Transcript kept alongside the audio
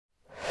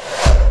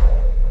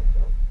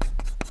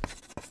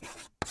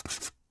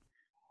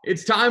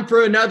It's time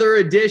for another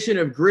edition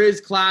of Griz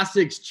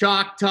Classics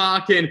Chalk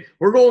Talk, and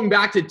we're going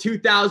back to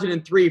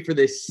 2003 for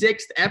the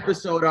 6th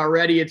episode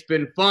already. It's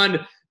been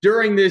fun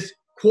during this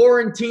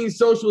quarantine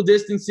social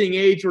distancing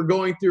age we're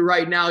going through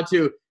right now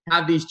to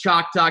have these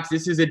Chalk Talks.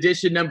 This is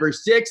edition number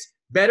 6,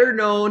 better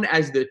known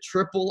as the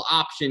triple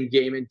option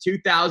game. In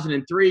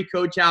 2003,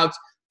 Coach Houck's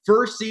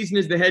first season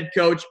as the head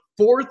coach,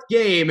 4th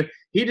game,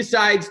 he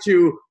decides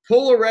to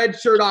pull a red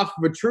shirt off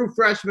of a true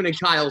freshman in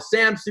Kyle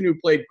Sampson, who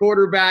played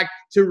quarterback,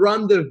 to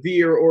run the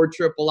veer or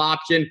triple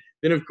option.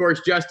 Then, of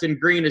course, Justin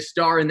Green, a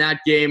star in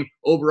that game,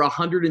 over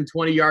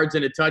 120 yards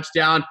and a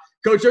touchdown.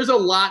 Coach, there's a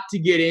lot to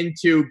get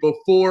into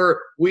before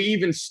we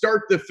even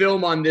start the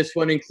film on this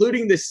one,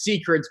 including the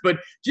secrets, but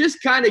just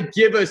kind of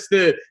give us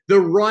the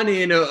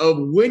run-in of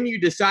when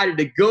you decided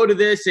to go to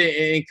this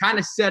and kind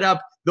of set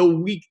up the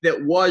week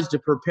that was to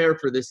prepare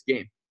for this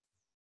game.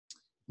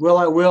 Well,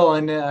 I will,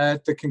 and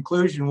at the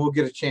conclusion, we'll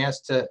get a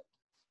chance to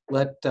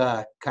let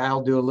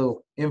Kyle do a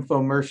little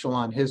infomercial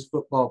on his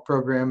football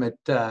program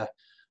at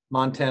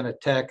Montana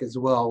Tech as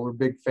well. We're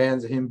big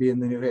fans of him being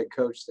the new head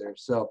coach there.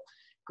 So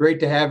great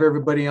to have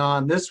everybody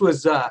on. This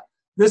has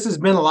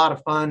been a lot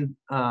of fun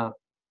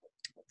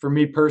for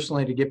me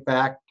personally to get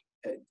back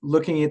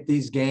looking at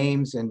these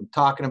games and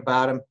talking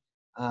about them.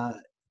 I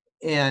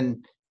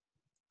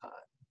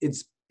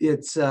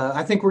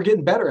think we're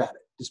getting better at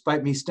it,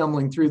 despite me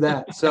stumbling through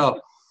that. So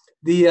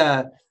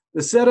the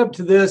setup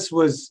to this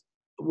was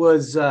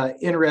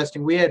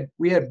interesting. We had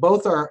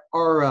both our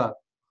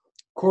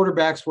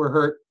quarterbacks were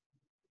hurt.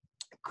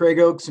 Craig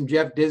Oaks and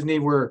Jeff Disney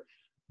were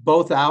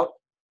both out.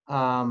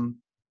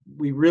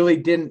 We really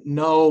didn't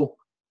know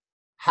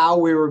how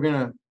we were going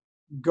to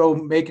go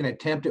make an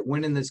attempt at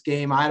winning this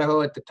game.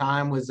 Idaho at the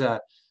time was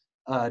a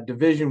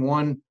Division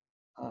I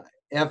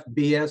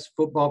FBS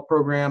football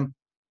program.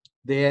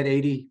 They had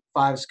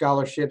 85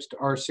 scholarships to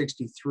our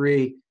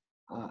 63.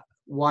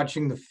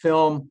 Watching the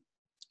film,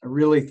 I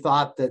really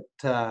thought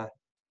that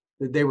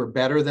they were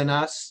better than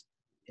us,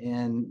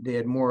 and they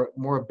had more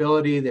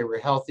ability. They were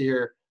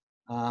healthier.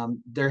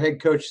 Their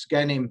head coach is a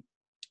guy named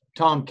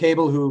Tom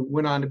Cable, who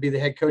went on to be the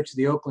head coach of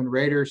the Oakland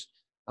Raiders.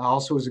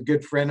 Also was a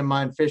good friend of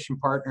mine, fishing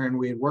partner, and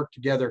we had worked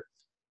together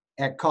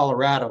at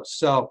Colorado.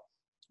 So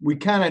we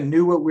kind of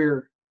knew what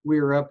we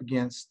were up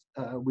against.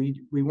 We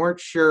weren't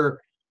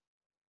sure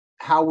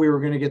how we were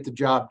going to get the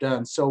job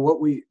done. So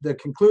the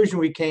conclusion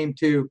we came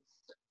to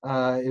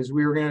is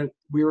we were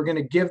going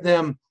to give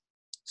them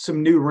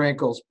some new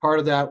wrinkles. Part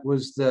of that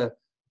was the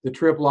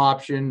triple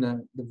option,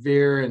 the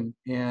veer,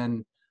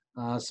 and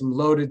some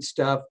loaded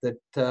stuff that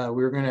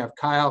we were going to have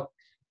Kyle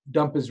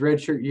dump his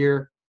redshirt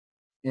year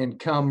and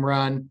come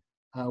run.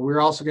 We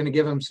were also going to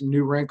give him some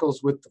new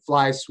wrinkles with the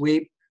fly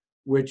sweep,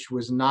 which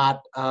was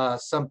not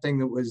something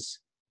that was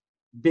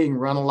being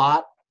run a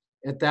lot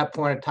at that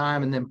point in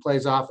time, and then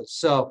plays off it.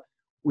 So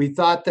we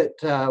thought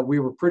that we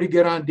were pretty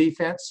good on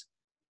defense.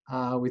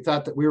 We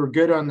thought that we were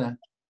good on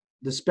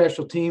the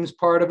special teams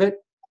part of it.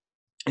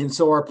 And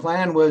so our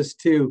plan was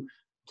to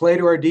play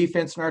to our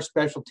defense and our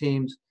special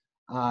teams,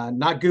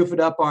 not goof it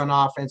up on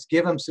offense,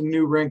 give them some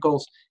new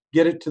wrinkles,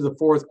 get it to the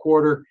fourth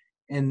quarter,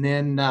 and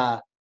then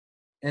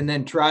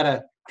try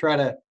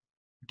to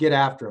get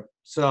after them.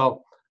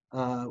 So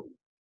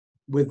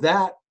with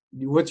that,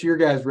 what's your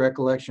guys'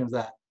 recollection of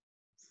that?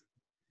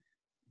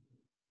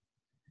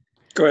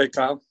 Go ahead,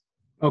 Kyle.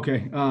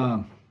 Okay.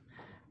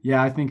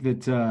 Yeah, I think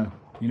that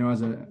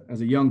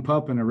as a young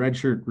pup and a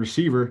redshirt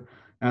receiver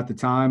at the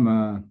time,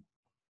 I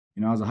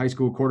was a high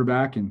school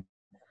quarterback and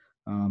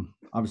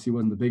obviously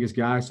wasn't the biggest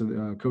guy. So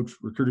the coach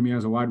recruited me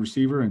as a wide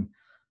receiver and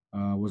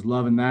was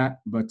loving that,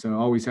 but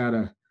always had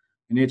an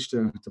itch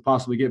to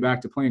possibly get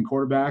back to playing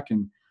quarterback.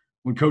 And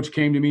when coach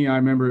came to me, I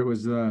remember it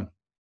was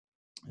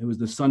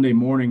the Sunday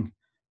morning.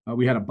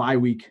 We had a bye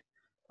week,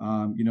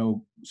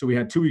 so we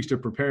had 2 weeks to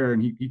prepare,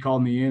 and he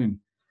called me in and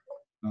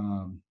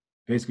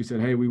basically said,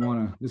 "Hey,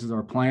 this is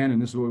our plan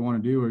and this is what we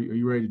want to do. Are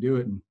you ready to do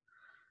it?" And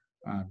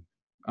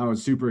I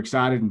was super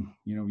excited and,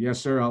 yes,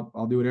 sir,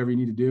 I'll do whatever you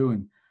need to do.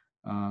 And,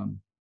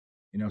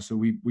 so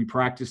we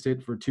practiced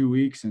it for 2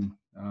 weeks and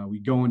we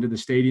go into the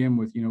stadium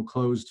with,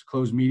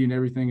 closed meeting and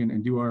everything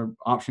and do our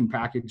option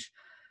package.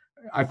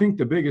 I think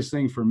the biggest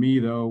thing for me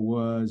though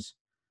was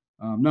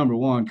number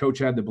one, coach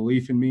had the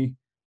belief in me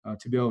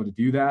to be able to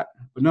do that.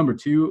 But number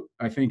two,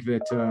 I think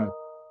that,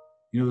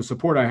 the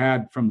support I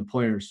had from the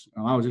players.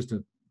 I was just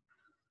a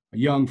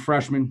young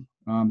freshman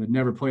that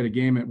never played a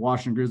game at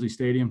Washington-Grizzly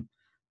Stadium.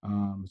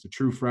 Was a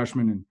true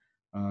freshman,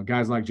 and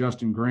guys like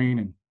Justin Green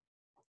and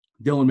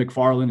Dylan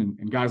McFarland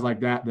and guys like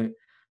that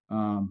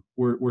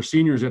were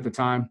seniors at the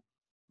time.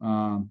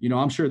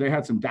 I'm sure they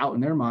had some doubt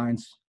in their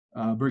minds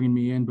bringing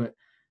me in, but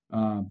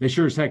they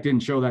sure as heck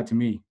didn't show that to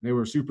me. They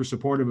were super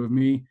supportive of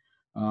me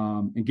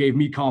and gave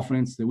me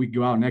confidence that we could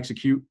go out and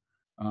execute.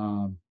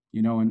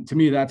 And to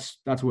me, that's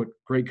what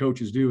great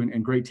coaches do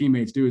and great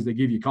teammates do, is they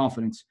give you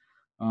confidence.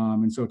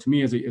 And so to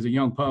me, as a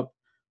young pup,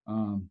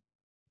 I'm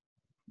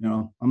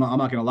not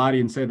going to lie to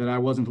you and say that I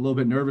wasn't a little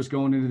bit nervous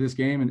going into this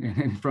game and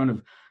in front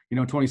of,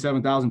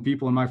 27,000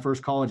 people in my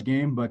first college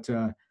game. But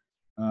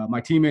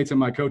my teammates and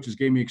my coaches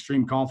gave me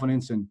extreme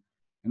confidence, and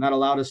that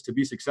allowed us to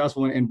be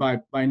successful. And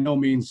by no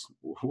means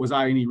was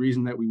I any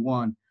reason that we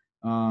won.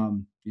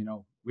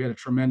 We had a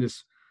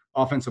tremendous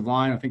offensive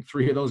line. I think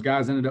 3 of those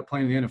guys ended up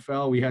playing in the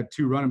NFL. We had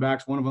 2 running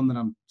backs. One of them that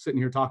I'm sitting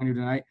here talking to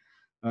tonight,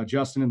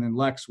 Justin, and then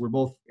Lex, were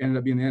both ended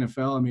up being in the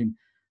NFL. I mean,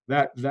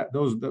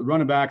 the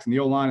running backs and the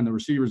O-line and the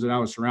receivers that I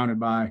was surrounded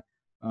by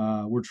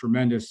were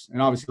tremendous.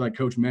 And obviously, like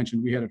Coach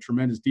mentioned, we had a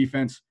tremendous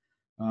defense,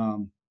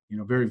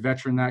 very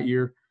veteran that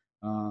year.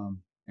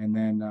 And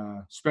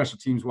then special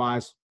teams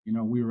wise,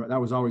 that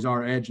was always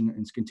our edge, and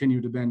it's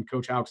continued to be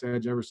Coach Houck's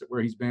edge ever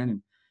where he's been,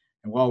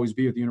 and will always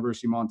be at the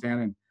University of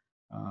Montana. And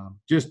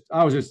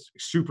I was just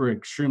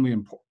extremely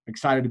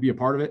excited to be a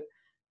part of it.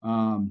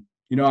 I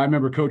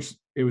remember Coach,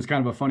 it was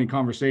kind of a funny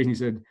conversation. He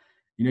said,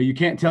 you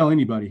can't tell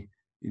anybody.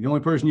 The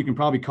only person you can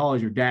probably call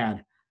is your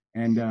dad.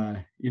 And,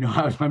 I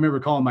remember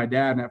calling my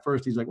dad, and at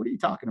first he's like, what are you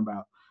talking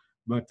about?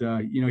 But,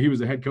 he was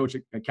the head coach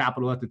at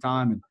Capital at the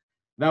time. And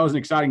that was an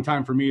exciting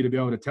time for me to be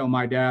able to tell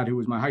my dad, who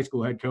was my high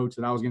school head coach,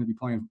 that I was going to be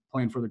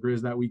playing for the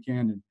Griz that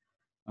weekend.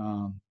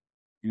 And,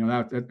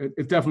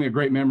 it's definitely a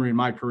great memory in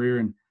my career.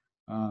 And,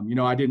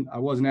 I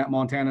wasn't at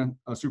Montana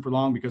super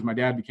long because my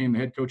dad became the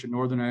head coach at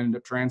Northern. I ended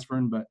up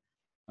transferring, but,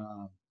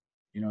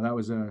 that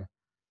was a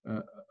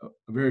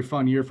very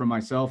fun year for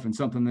myself, and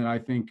something that I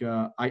think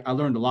I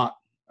learned a lot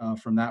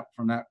from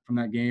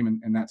that game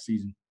and that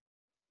season.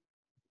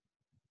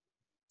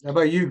 How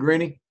about you,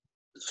 Greeny?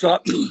 So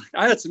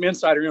I had some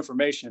insider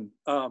information.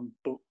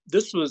 But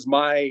this was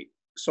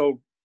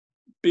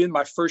being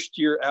my first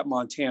year at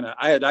Montana,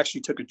 I had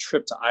actually took a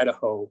trip to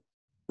Idaho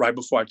right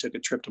before I took a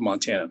trip to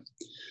Montana.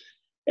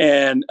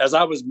 And as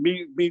I was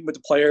meeting with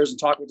the players and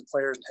talking with the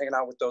players and hanging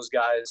out with those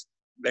guys,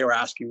 they were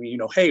asking me,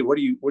 hey, what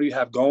do you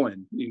have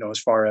going, as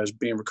far as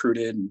being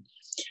recruited? And,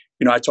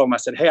 I told them, I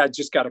said, hey, I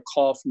just got a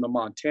call from the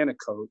Montana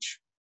coach,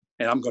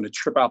 and I'm going to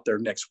trip out there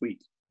next week.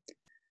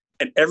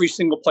 And every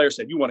single player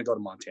said, you want to go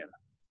to Montana?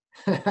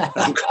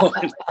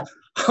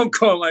 I'm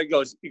going like,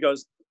 he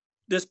goes,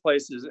 this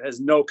place has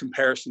no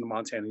comparison to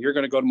Montana. You're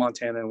going to go to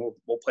Montana, and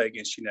we'll play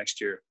against you next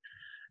year.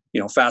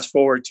 Fast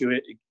forward to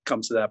it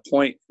comes to that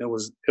point. It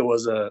was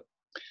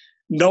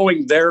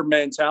knowing their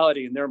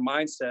mentality and their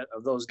mindset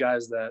of those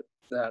guys that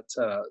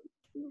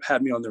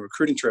had me on the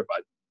recruiting trip.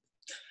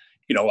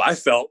 I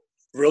felt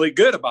really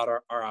good about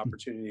our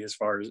opportunity as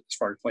far as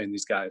playing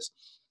these guys.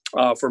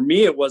 For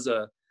me, it was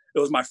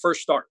my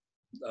first start.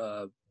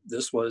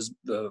 This was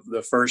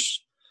the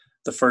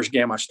first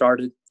game I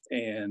started,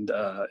 and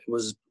it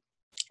was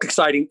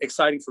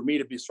exciting for me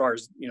to be, as far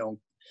as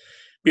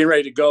being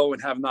ready to go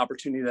and have an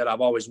opportunity that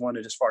I've always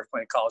wanted as far as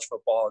playing college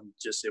football, and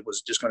it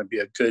was just going to be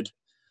a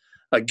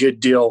good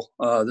deal.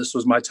 This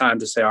was my time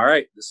to say, all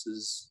right, this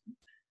is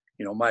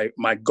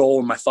my goal,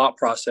 and my thought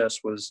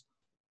process was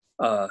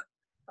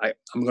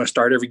I'm going to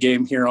start every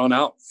game here on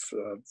out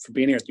for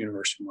being here at the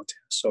University of Montana.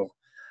 So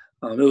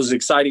it was an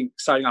exciting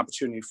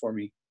opportunity for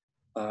me.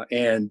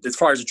 And as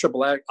far as the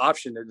triple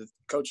option,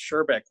 Coach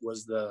Sherbeck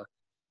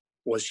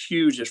was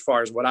huge as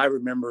far as what I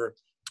remember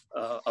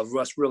of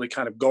us really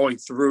kind of going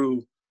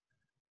through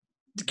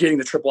getting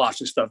the triple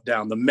option stuff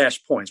down, the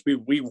mesh points.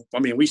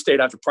 We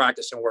stayed after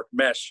practice and worked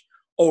mesh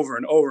over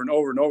and over and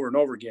over and over and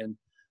over again,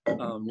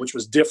 which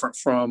was different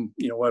from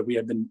what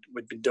we'd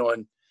been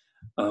doing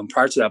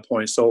prior to that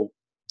point. So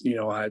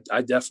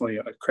I definitely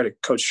credit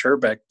Coach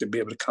Sherbeck to be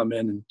able to come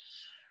in and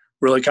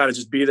really kind of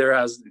just be there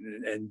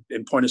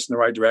and point us in the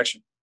right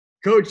direction.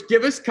 Coach,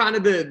 give us kind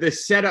of the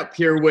setup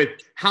here with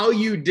how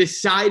you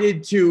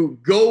decided to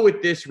go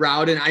with this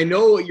route. And I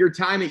know your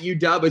time at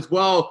UW as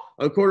well,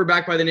 a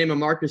quarterback by the name of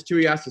Marcus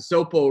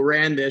Tuiasosopo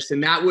ran this,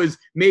 and that was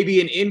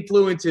maybe an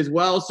influence as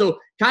well. So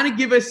kind of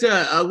give us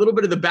a little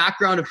bit of the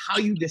background of how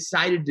you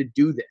decided to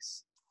do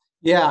this.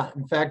 Yeah,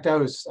 in fact, I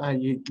was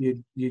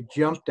you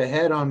jumped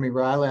ahead on me,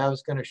 Riley. I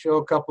was going to show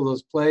a couple of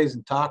those plays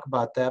and talk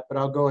about that, but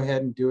I'll go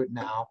ahead and do it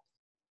now.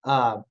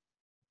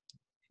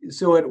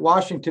 So at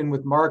Washington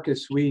with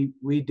Marcus, we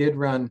did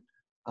run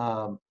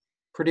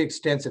pretty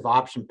extensive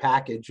option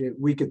package.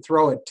 We could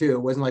throw it too.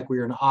 It wasn't like we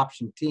were an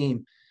option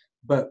team,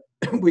 but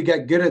we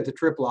got good at the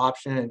triple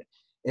option, and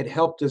it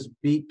helped us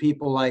beat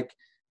people like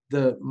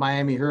the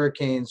Miami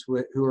Hurricanes,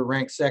 who were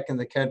ranked second in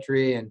the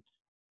country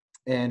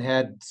and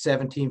had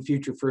 17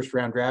 future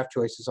first-round draft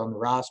choices on the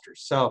roster.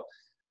 So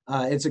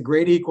it's a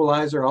great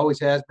equalizer, always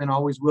has been,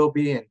 always will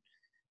be. And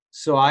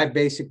so I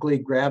basically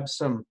grabbed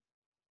some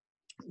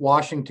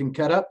Washington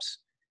cut-ups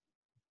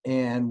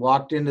and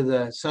walked into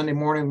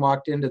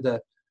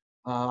the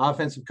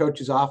offensive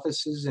coach's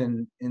offices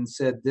and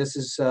said, this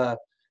is going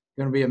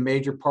to be a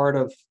major part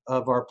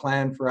of our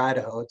plan for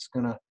Idaho. It's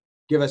going to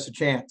give us a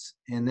chance.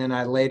 And then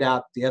I laid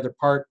out the other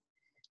part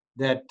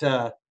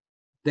that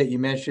you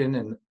mentioned,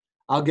 and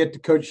I'll get to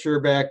Coach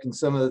Sherbeck and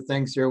some of the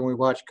things here when we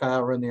watch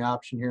Kyle run the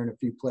option here in a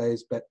few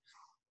plays. But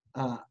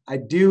I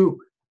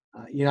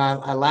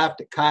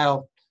laughed at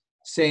Kyle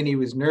saying he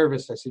was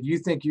nervous. I said, you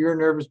think you're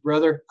nervous,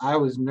 brother? I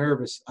was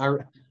nervous. I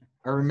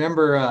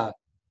remember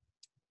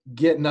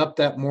getting up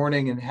that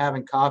morning and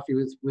having coffee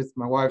with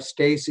my wife,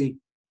 Stacy,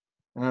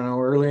 I don't know,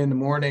 early in the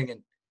morning,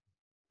 and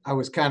I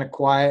was kind of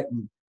quiet,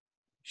 and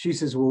she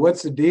says, well,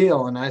 what's the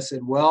deal? And I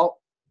said, well,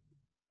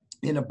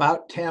 in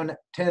about 10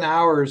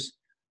 hours,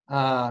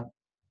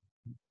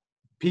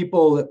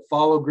 people that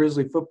follow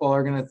Grizzly football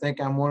are going to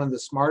think I'm one of the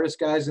smartest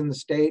guys in the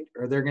state,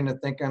 or they're going to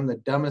think I'm the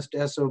dumbest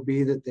SOB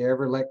that they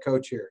ever let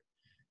coach here.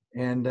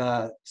 And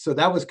so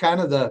that was kind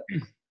of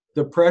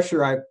the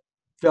pressure I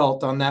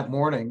felt on that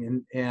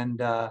morning.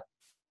 And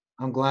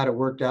I'm glad it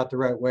worked out the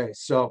right way.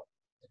 So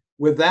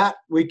with that,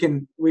 we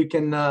can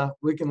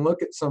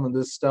look at some of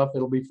this stuff.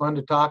 It'll be fun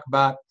to talk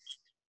about.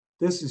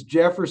 This is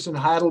Jefferson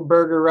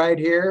Heidelberger right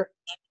here.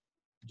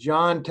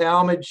 John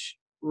Talmadge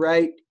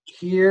right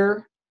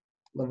here.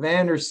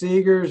 Levander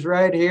Seegers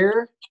right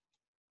here.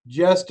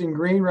 Justin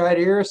Green right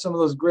here. Some of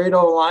those great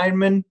old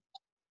linemen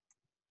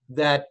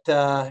that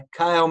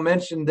Kyle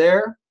mentioned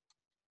there.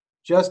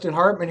 Justin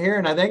Hartman here.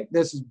 And I think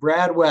this is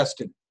Brad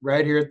Weston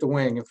right here at the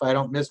wing, if I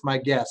don't miss my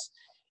guess.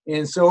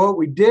 And so what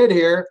we did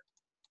here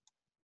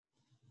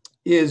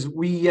is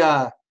we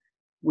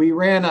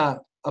ran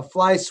a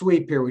fly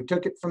sweep here. We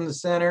took it from the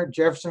center.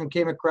 Jefferson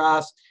came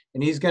across,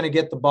 and he's going to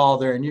get the ball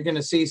there. And you're going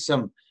to see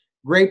some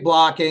great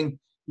blocking.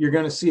 You're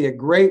going to see a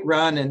great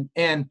run.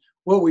 And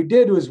what we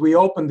did was we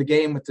opened the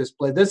game with this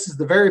play. This is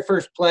the very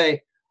first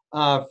play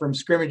from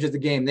scrimmage of the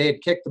game. They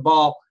had kicked the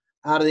ball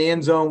out of the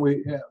end zone.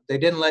 They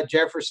didn't let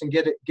Jefferson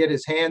get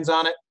his hands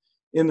on it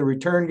in the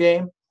return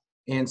game.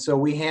 And so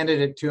we handed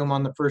it to him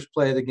on the first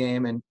play of the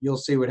game, and you'll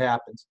see what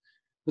happens.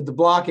 But the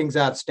blocking's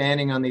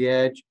outstanding on the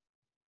edge.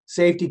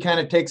 Safety kind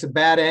of takes a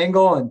bad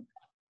angle, and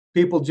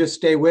people just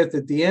stay with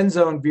it. The end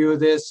zone view of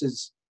this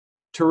is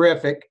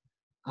terrific.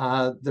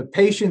 The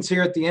patience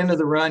here at the end of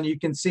the run, you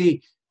can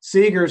see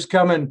Seegers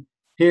coming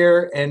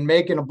here and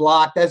making a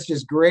block. That's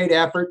just great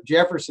effort.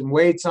 Jefferson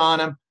waits on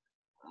him.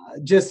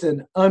 Just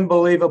an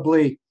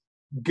unbelievably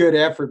good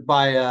effort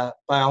by a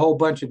whole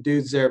bunch of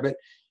dudes there. But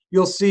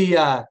you'll see,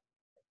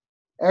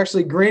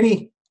 actually,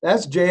 Greeny,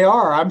 that's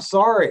JR. I'm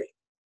sorry.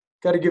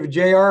 Got to give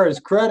JR his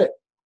credit.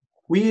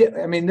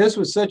 This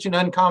was such an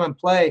uncommon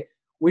play.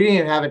 We didn't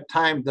even have it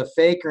timed, the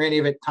fake or any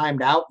of it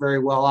timed out very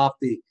well off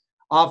the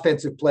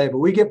offensive play. But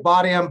we get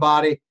body on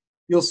body.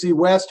 You'll see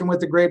Weston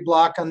with a great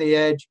block on the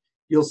edge.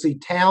 You'll see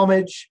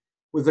Talmadge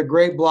with a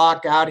great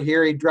block out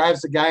here. He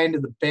drives the guy into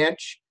the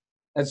bench.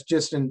 That's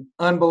just an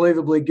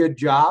unbelievably good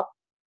job.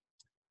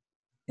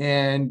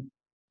 And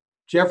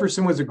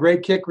Jefferson was a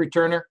great kick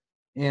returner,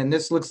 and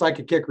this looks like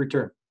a kick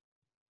return.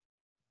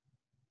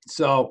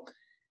 So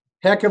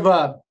heck of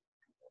a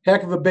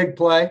big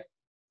play,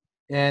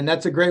 and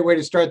that's a great way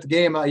to start the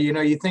game.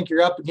 You think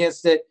you're up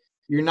against it.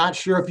 You're not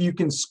sure if you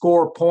can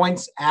score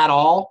points at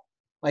all.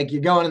 Like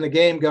you're going in the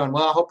game going,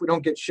 well, I hope we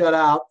don't get shut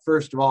out,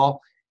 first of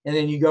all. And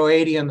then you go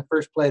 80 on the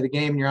first play of the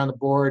game, and you're on the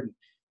board.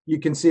 You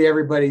can see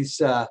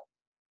everybody's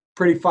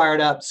pretty fired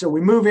up. So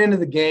we move into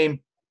the game,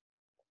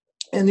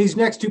 and these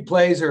next two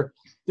plays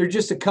they're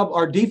just a couple.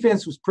 Our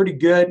defense was pretty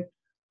good.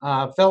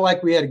 Felt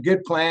like we had a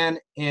good plan,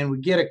 and we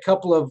get a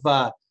couple of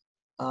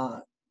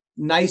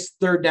nice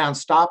third down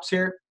stops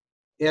here.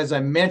 As I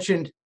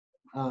mentioned,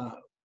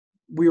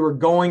 we were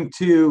going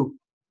to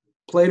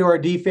play to our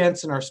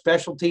defense and our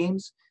special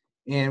teams,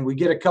 and we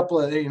get a couple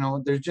of,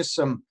 there's just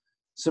some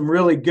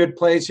really good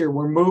plays here.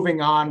 We're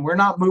moving on. We're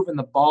not moving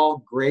the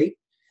ball great.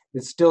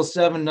 It's still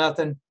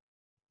 7-0.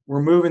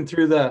 We're moving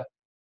through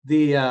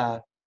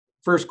the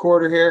first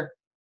quarter here,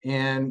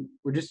 and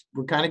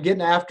we're kind of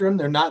getting after them.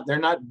 They're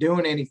not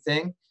doing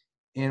anything,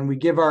 and we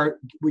give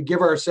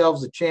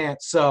ourselves a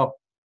chance. So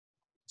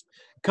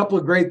a couple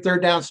of great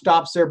third down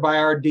stops there by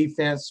our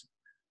defense,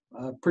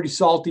 pretty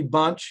salty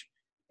bunch.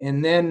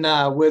 And then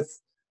with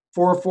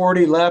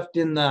 4:40 left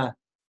in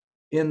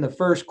the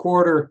first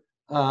quarter,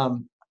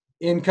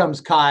 in comes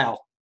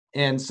Kyle.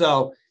 And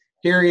so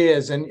here he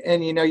is.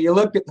 And you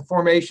look at the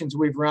formations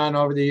we've run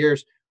over the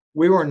years.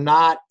 We were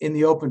not in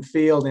the open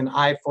field in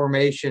I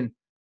formation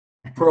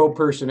pro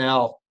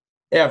personnel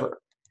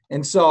ever.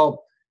 And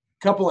so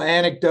a couple of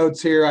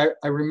anecdotes here.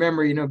 I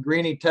remember,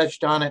 Greeny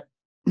touched on it.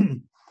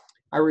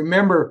 I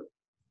remember,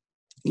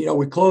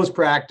 we closed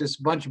practice.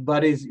 A bunch of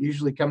buddies that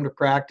usually come to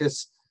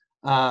practice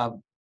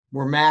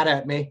were mad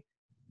at me,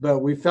 but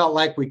we felt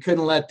like we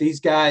couldn't let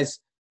these guys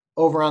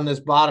over on this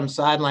bottom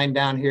sideline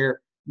down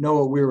here know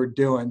what we were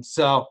doing.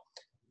 So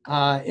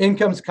in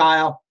comes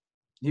Kyle.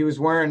 He was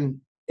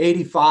wearing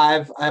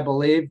 85, I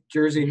believe,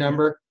 jersey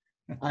number.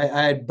 I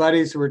had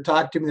buddies who were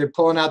talking to me. They're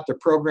pulling out their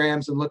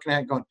programs and looking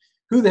at it going,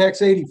 who the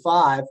heck's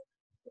 85?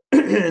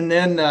 And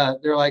then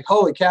they're like,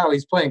 holy cow,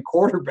 he's playing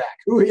quarterback.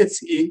 Who is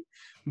he?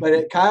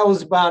 But Kyle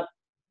was about,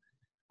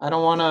 I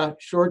don't want to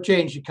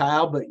shortchange you,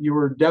 Kyle, but you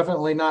were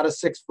definitely not a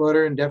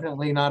 6-footer and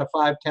definitely not a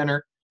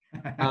 5'10"er.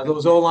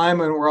 Those old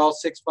linemen were all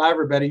 6'5"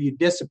 or better. You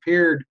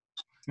disappeared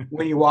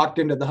when you walked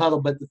into the huddle.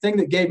 But the thing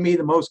that gave me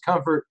the most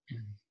comfort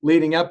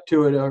leading up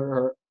to it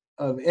or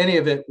of any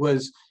of it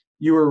was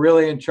you were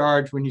really in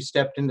charge when you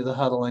stepped into the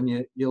huddle, and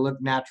you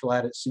looked natural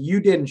at it. So you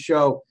didn't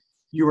show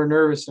you were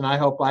nervous, and I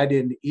hope I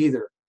didn't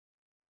either.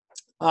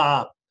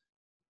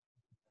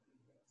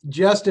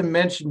 Justin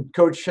mentioned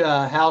Coach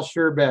Hal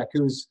Scherbeck,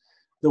 who's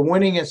the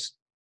winningest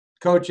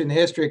coach in the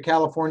history of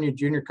California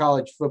junior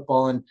college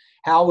football. And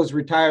Hal was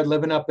retired,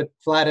 living up at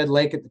Flathead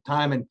Lake at the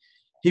time, and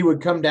he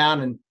would come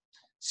down and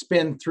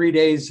spend 3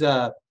 days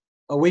a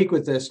week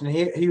with us. And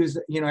he was,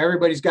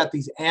 everybody's got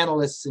these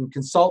analysts and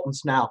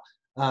consultants now.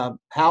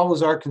 Hal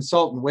was our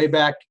consultant way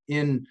back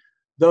in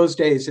those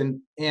days,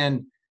 and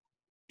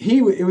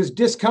it was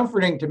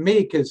discomforting to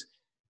me because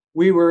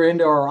we were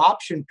into our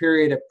option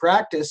period at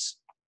practice,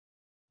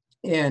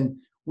 and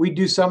we'd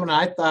do something.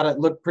 I thought it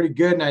looked pretty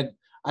good, and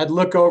I'd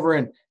look over,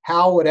 and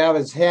Hal would have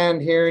his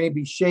hand here, and he'd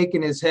be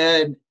shaking his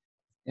head.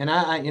 And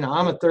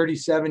I'm a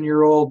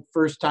 37-year-old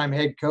first-time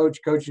head coach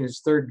coaching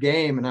his third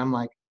game, and I'm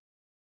like,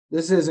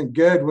 this isn't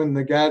good when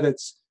the guy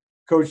that's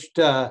coached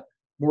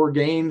more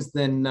games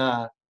than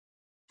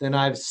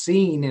I've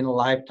seen in a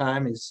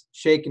lifetime is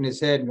shaking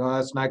his head and going, oh,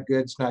 that's not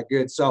good, it's not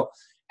good. So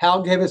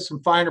Hal gave us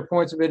some finer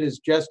points of it, as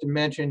Justin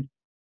mentioned,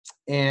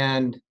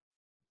 and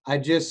I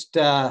just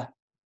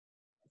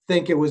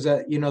think it was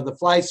the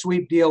fly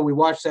sweep deal. We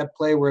watched that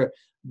play where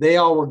they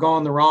all were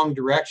going the wrong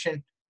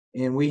direction,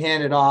 and we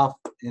handed off.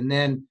 And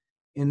then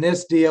in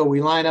this deal,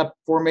 we line up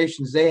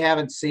formations they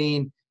haven't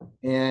seen,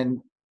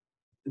 and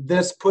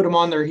this put them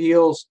on their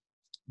heels.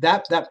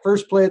 That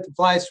first play at the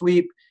fly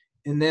sweep,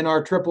 and then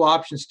our triple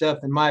option stuff,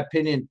 in my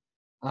opinion,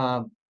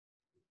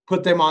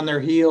 put them on their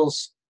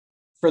heels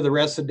for the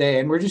rest of the day.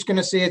 And we're just going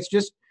to see it's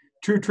just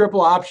true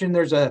triple option.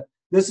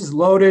 This is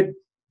loaded.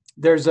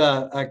 There's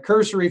a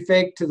cursory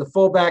fake to the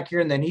fullback here,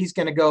 and then he's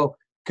going to go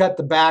cut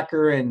the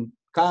backer. And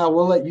Kyle,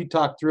 we'll let you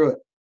talk through it.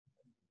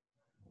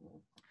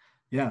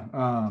 Yeah.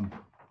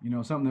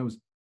 Something that was,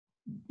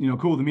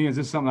 cool to me is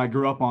this is something I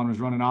grew up on,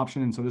 was running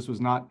option. And so this was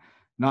not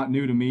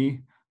new to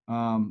me.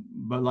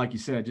 But like you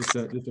said, just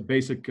a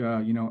basic,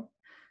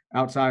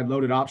 outside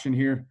loaded option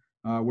here,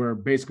 where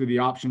basically the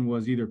option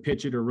was either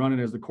pitch it or run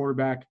it as the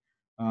quarterback.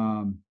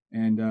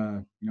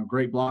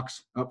 Great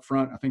blocks up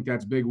front. I think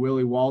that's Big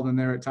Willie Walden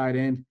there at tight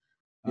end.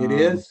 It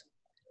is.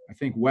 I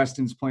think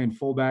Weston's playing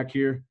fullback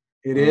here.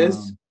 It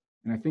is.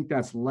 And I think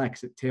that's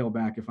Lex at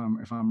tailback, if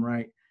I'm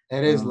right.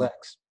 That is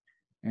Lex.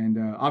 And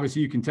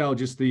obviously you can tell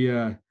just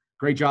the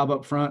great job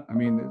up front. I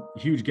mean,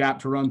 huge gap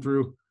to run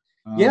through.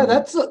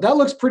 That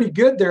looks pretty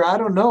good there. I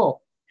don't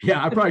know.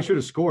 Yeah, I probably should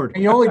have scored.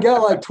 And you only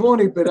got like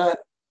 20, but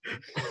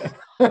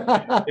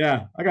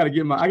yeah, I got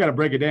to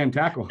break a damn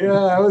tackle. Yeah,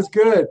 that was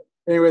good.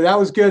 Anyway, that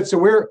was good. So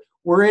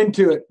we're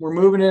into it. We're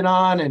moving it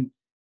on,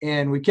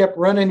 and we kept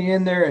running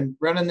in there and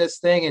running this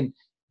thing, and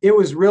it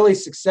was really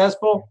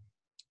successful.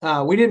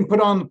 We didn't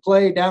put on the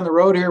play down the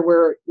road here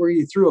where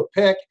you threw a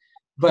pick,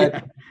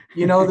 but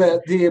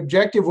the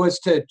objective was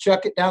to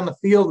chuck it down the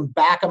field and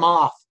back them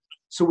off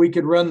so we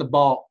could run the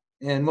ball.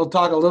 And we'll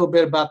talk a little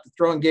bit about the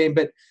throwing game,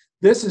 but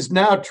this is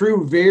now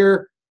true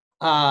veer,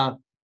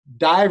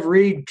 dive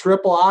read,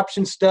 triple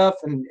option stuff,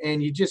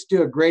 and you just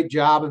do a great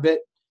job of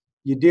it.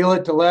 You deal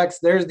it to Lex.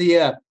 There's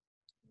the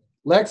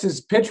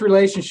Lex's pitch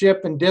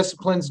relationship and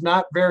discipline's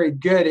not very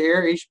good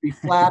here. He should be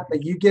flat,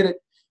 but you get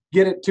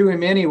it to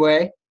him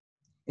anyway,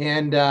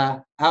 and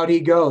out he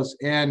goes.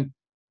 And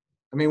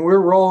I mean, we're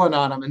rolling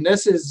on him. And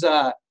this is,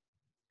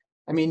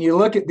 you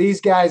look at these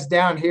guys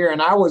down here,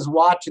 and I was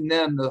watching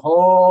them the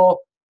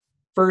whole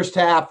first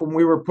half when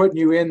we were putting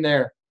you in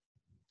there,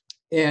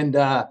 and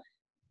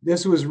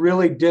this was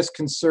really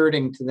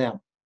disconcerting to them.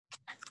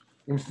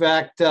 In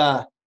fact,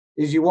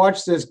 as you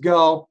watch this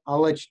go, I'll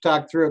let you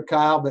talk through it,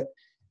 Kyle, but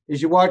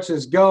as you watch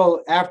this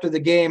go after the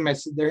game, I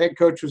said their head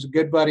coach was a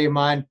good buddy of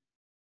mine,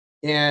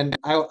 and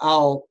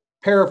I'll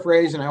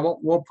paraphrase, and I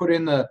won't put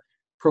in the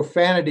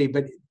profanity,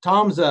 but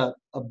Tom's a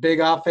big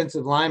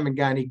offensive lineman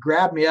guy, and he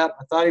grabbed me up.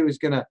 I thought he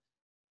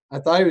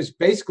was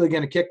basically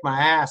going to kick my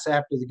ass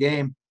after the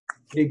game.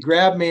 He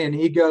grabbed me and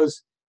he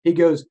goes,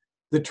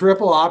 the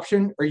triple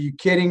option? Are you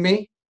kidding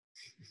me?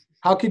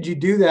 How could you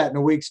do that in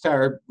a week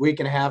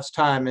and a half's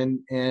time?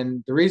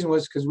 And the reason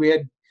was because we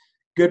had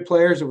good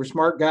players that were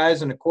smart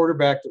guys and a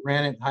quarterback that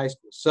ran it in high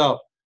school. So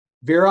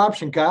veer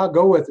option, Kyle,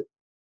 go with it.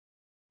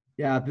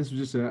 Yeah, this was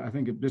just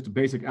a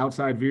basic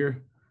outside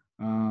veer.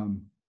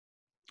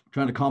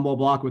 Trying to combo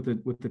block with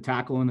the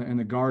tackle and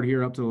the guard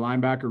here up to the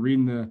linebacker,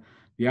 reading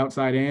the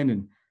outside end,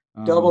 and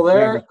double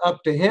there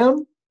up to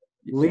him.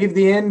 Leave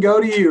the end, go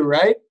to you,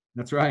 right?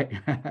 That's right.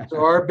 So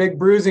our big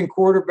bruising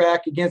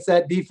quarterback against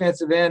that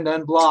defensive end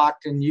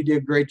unblocked, and you did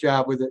a great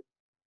job with it.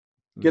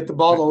 Get the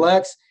ball to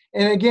Lex.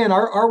 And again,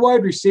 our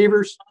wide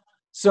receivers.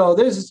 So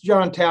this is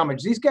John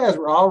Talmadge. These guys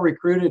were all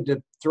recruited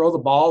to throw the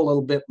ball a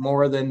little bit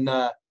more than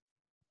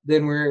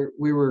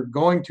we were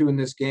going to in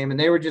this game. And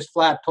they were just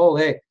flat told,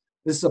 hey,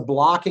 this is a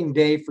blocking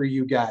day for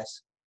you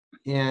guys.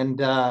 And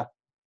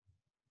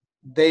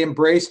they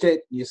embraced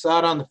it. You saw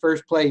it on the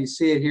first play. You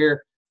see it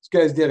here.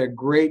 These guys did a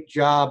great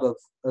job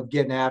of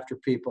getting after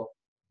people.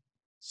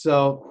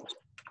 So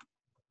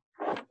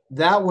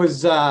that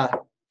was a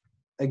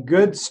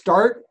good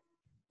start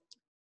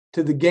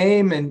to the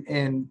game.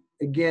 And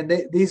again,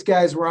 these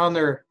guys were on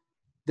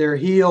their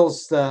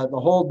heels the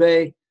whole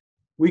day.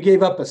 We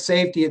gave up a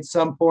safety at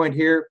some point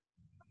here,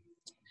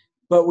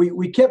 but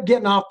we kept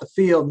getting off the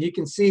field. And you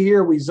can see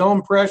here we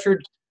zone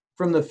pressured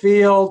from the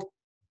field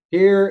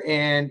here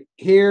and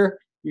here.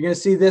 You're going to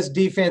see this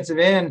defensive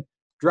end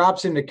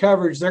drops into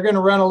coverage. They're going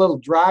to run a little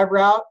drive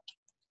route,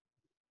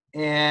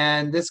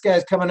 and this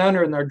guy's coming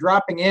under, and they're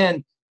dropping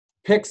in,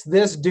 picks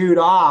this dude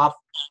off,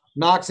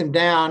 knocks him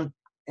down,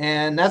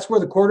 and that's where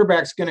the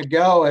quarterback's going to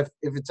go. If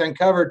it's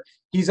uncovered,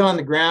 he's on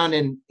the ground,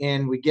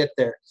 and we get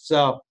there.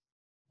 So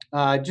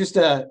just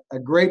a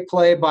great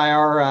play by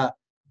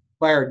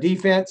our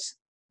defense.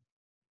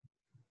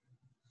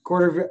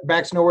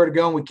 Quarterback's nowhere to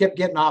go, and we kept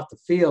getting off the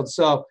field.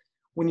 So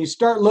when you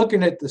start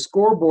looking at the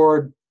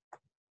scoreboard,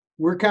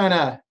 we're kind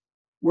of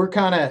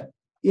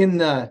in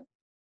the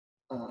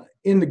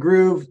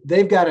groove.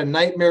 They've got a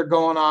nightmare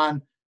going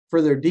on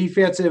for their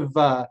defensive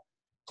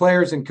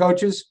players and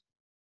coaches,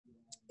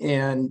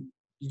 and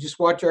you just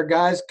watch our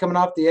guys coming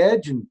off the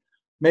edge and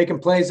making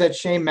plays. That's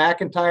Shane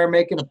McIntyre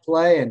making a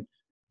play, and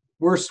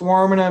we're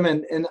swarming them.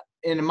 And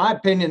in my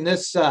opinion,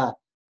 this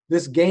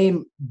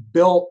game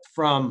built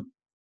from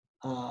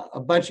a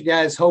bunch of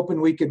guys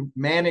hoping we could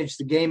manage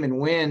the game and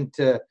win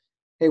to,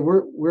 hey,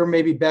 we're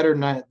maybe better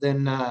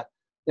than I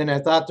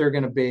thought they're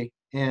going to be.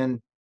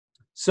 And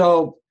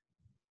so,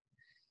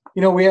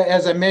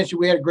 as I mentioned,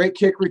 we had a great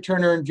kick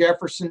returner in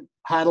Jefferson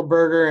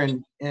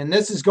Heidelberger, and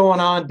this is going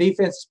on.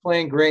 Defense is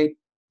playing great.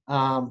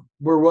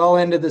 We're well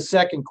into the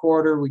second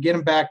quarter. We get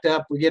them backed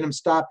up. We get them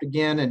stopped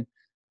again, and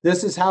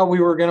this is how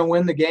we were going to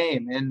win the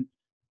game. And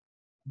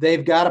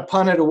they've got to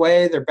punt it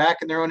away. They're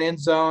back in their own end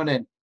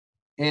zone,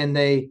 and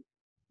they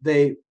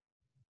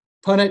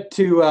punt it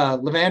to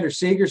Levander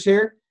Seegers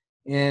here.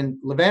 And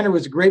Levander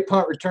was a great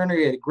punt returner.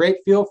 He had a great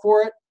feel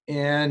for it.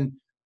 And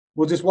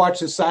we'll just watch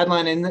the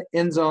sideline in the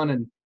end zone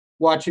and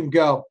watch him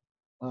go.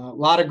 A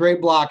lot of great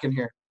blocking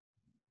here.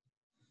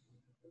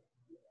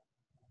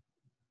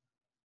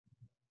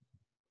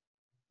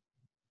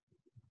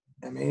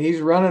 I mean, he's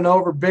running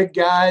over big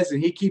guys,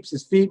 and he keeps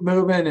his feet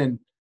moving, and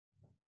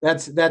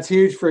that's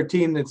huge for a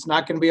team that's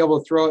not going to be able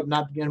to throw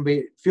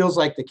it. Feels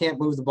like they can't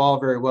move the ball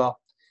very well.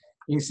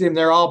 You can see them;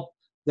 they're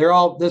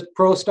all this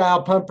pro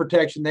style punt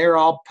protection. They're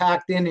all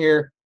packed in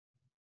here.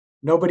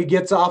 Nobody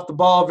gets off the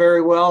ball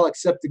very well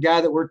except the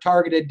guy that we're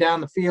targeted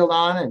down the field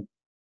on, and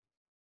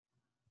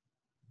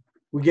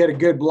we get a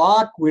good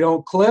block. We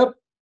don't clip.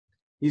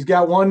 He's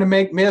got one to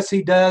make miss.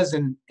 He does,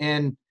 and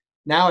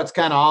now it's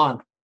kind of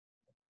on.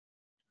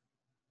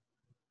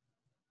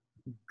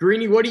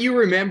 Greeny, what do you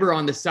remember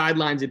on the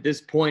sidelines at this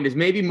point? Is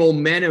maybe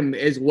momentum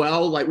as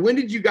well? Like, when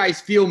did you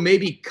guys feel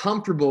maybe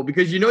comfortable?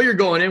 Because you're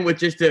going in with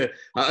just a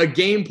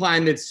game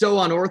plan that's so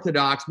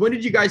unorthodox. When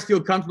did you guys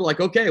feel comfortable? Like,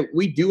 okay,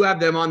 we do have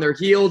them on their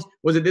heels.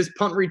 Was it this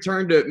punt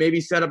return to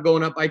maybe set up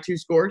going up by 2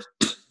 scores?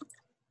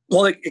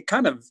 Well, it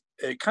kind of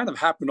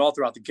happened all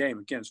throughout the game,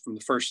 again, from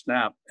the first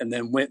snap, and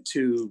then went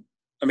to,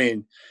 I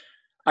mean,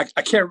 I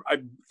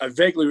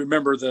vaguely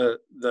remember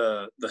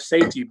the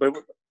safety, but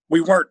we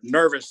weren't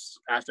nervous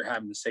after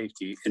having the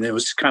safety, and it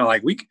was kind of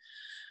like we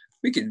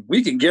can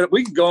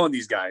go on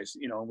these guys,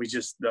 We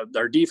just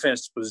our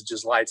defense was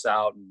just lights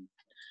out, and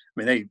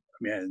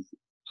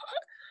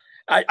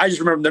I just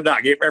remember them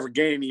not ever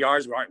gaining any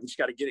yards. All right, we just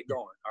got to get it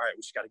going. All right,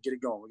 we just got to get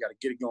it going. We got to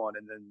get it going,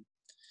 and then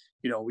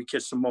we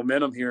get some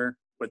momentum here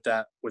with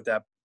that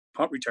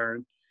punt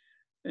return,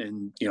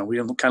 and we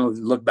kind of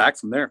look back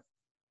from there.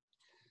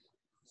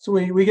 So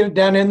we get it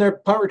down in there.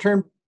 Punt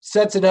return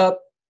sets it up.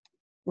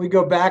 We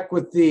go back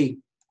with the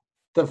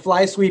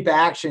fly sweep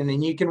action,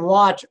 and you can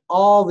watch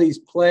all these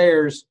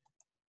players.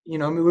 We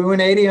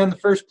went 80 on the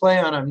first play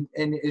on them,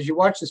 and as you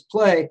watch this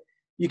play,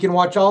 you can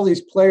watch all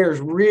these players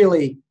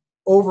really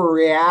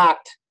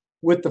overreact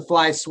with the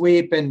fly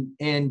sweep,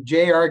 and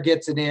JR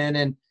gets it in,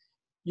 and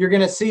you're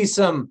going to see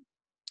some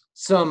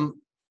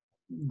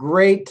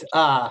great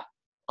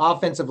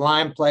offensive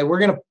line play.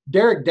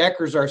 Derek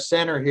Decker's our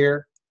center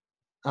here.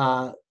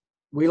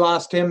 We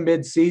lost him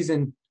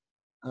mid-season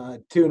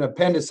to an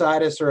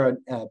appendicitis or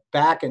a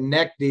back and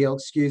neck deal,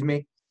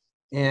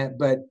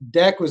 but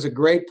Deck was a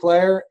great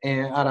player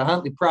and out of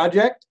Huntley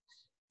Project,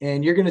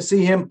 and you're going to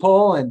see him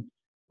pull, and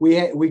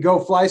we go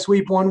fly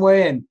sweep one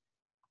way, and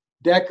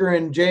Decker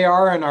and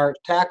JR and our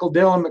tackle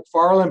Dylan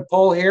McFarland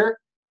pull here,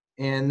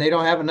 and they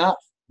don't have enough.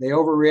 They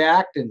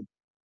overreact, and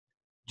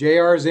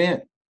JR's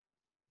in.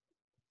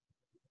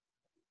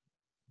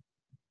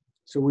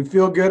 So we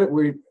feel good.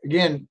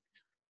 Again,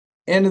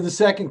 end of the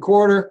second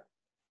quarter.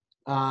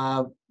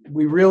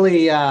 We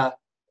really are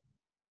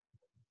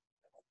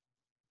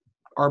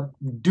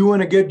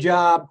doing a good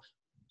job.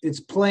 It's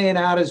playing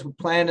out as we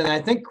planned, and I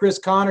think Chris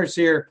Connors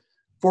here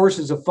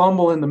forces a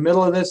fumble in the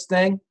middle of this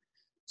thing.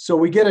 So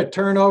we get a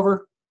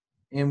turnover,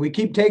 and we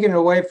keep taking it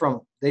away from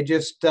them. They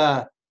just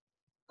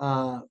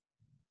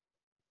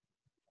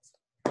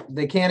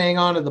they can't hang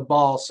on to the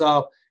ball.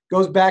 So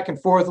goes back and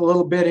forth a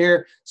little bit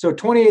here. So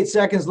 28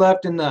 seconds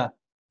left in the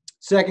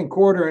second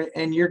quarter,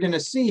 and you're going to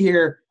see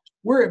here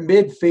we're at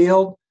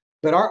midfield,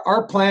 but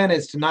our plan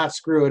is to not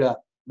screw it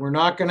up. We're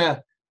not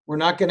gonna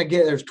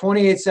get. There's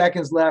 28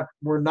 seconds left.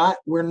 We're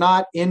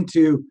not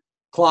into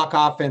clock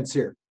offense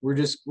here. We're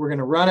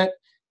gonna run it,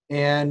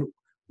 and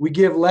we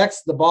give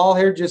Lex the ball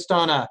here just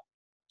on a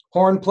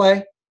horn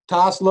play,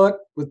 toss look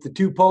with the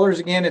two pullers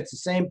again. It's the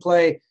same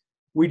play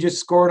we just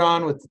scored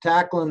on with the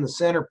tackle and the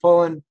center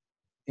pulling.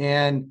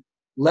 And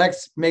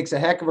Lex makes a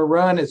heck of a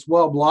run. It's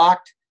well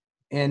blocked.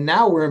 And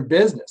now we're in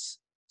business.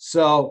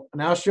 So,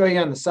 and I'll show you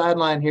on the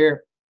sideline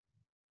here.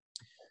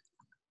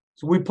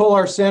 So we pull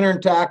our center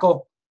and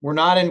tackle. We're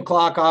not in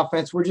clock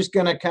offense. We're just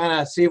going to kind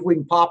of see if we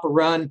can pop a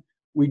run.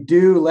 We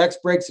do. Lex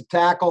breaks a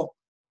tackle.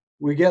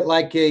 We get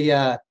like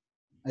a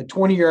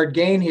 20-yard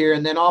gain here.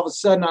 And then all of a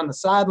sudden on the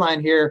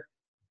sideline here,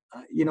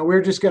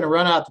 we're just going to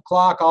run out the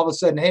clock. All of a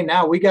sudden, hey,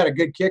 now we got a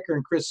good kicker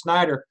in Chris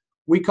Snyder.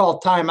 We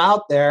call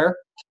timeout there,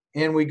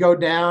 and we go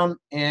down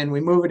and we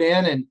move it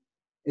in. And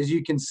as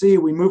you can see,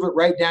 we move it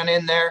right down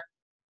in there.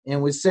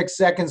 And with 6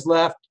 seconds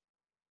left,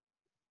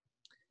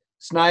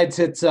 Snides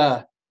hits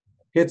a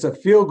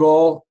field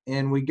goal,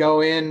 and we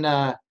go in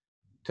to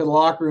the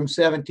locker room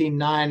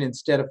 17-9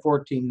 instead of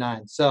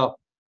 14-9. So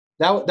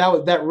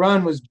that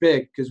run was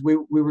big because we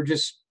were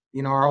just,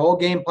 our whole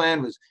game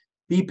plan was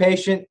be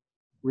patient,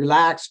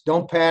 relax,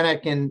 don't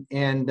panic, and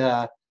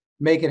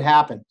make it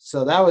happen.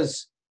 So that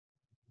was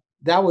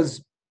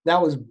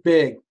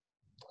big.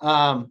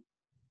 So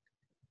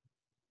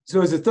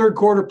as the third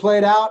quarter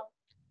played out,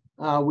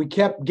 we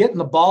kept getting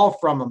the ball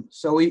from them.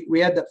 So we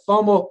had that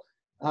fumble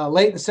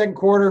late in the second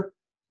quarter.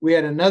 We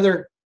had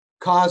another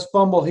cause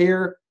fumble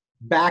here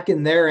back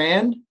in their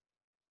end.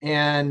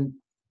 And,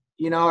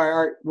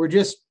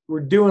 we're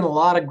doing a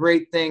lot of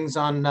great things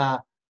on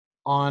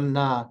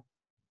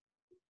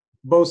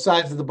both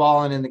sides of the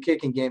ball and in the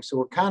kicking game. So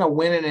we're kind of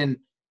winning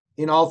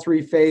in all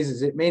three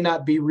phases. It may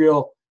not be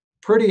real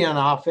pretty on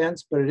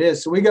offense, but it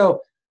is. So we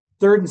go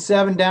 3rd and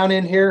 7 down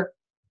in here.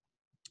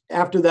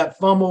 After that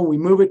fumble, we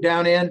move it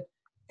down in.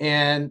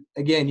 And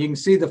again, you can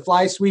see the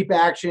fly sweep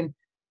action.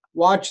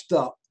 Watch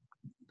the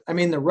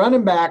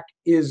running back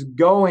is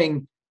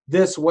going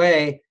this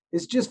way.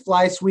 It's just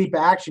fly sweep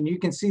action. You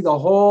can see the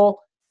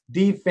whole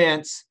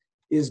defense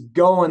is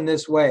going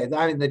this way.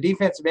 The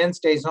defensive end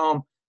stays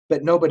home,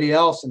 but nobody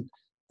else. And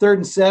 3rd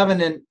and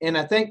 7, and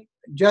I think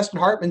Justin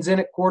Hartman's in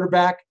at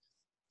quarterback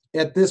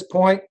at this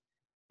point.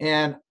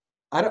 And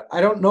I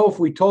don't know if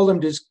we told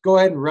him to just go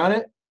ahead and run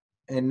it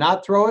and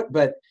not throw it,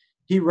 but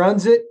he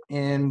runs it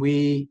and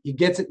he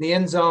gets it in the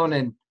end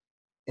zone,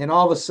 and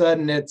all of a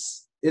sudden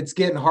it's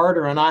getting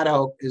harder on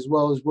Idaho as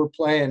well as we're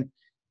playing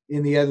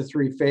in the other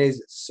three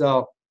phases.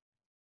 So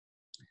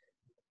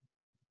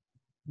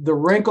the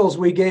wrinkles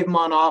we gave them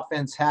on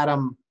offense had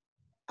them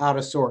out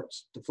of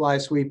sorts, the fly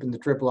sweep and the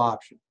triple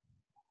option.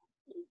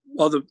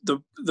 Well,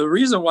 the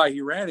reason why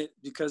he ran it,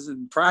 because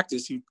in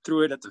practice he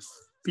threw it at the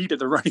feet of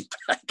the running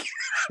back.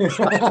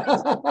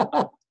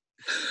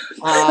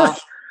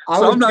 So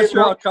I'm not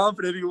sure how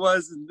confident he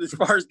was as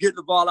far as getting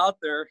the ball out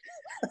there.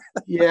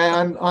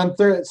 Yeah, on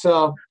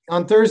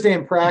Thursday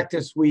in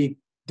practice we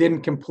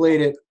didn't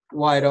complete it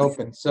wide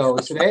open. So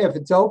we said, hey, if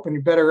it's open,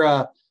 you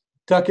better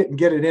tuck it and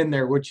get it in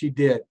there, which he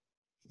did.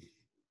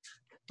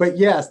 But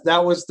yes,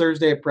 that was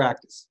Thursday at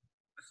practice.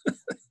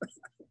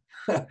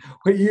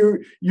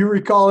 You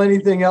recall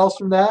anything else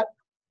from that?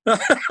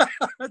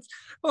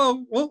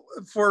 Oh, well,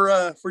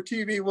 for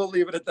TV, we'll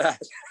leave it at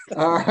that.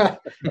 All right.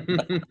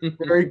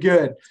 Very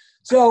good.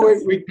 So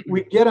we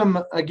get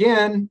them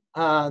again.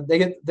 They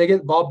get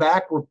the ball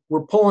back.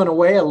 We're pulling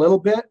away a little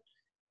bit,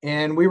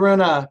 and we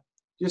run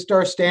just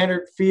our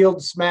standard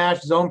field smash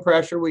zone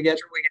pressure. We get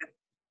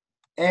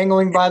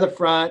angling by the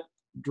front,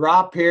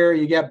 drop here.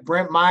 You got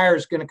Brent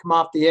Myers going to come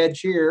off the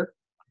edge here,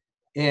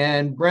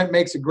 and Brent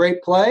makes a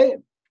great play.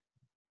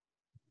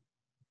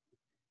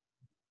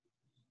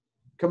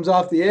 Comes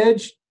off the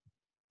edge,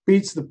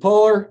 beats the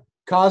puller,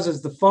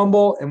 causes the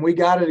fumble, and we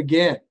got it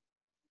again.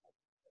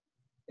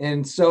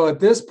 And so at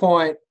this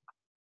point,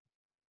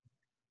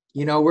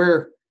 we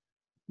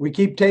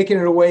keep taking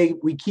it away.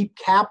 We keep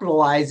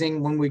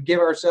capitalizing when we give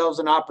ourselves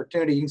an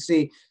opportunity. You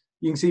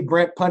can see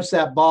Brent punch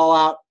that ball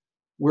out.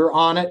 We're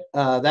on it.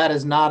 That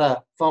is not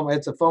a fumble.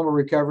 It's a fumble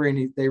recovery,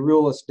 and they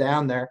rule us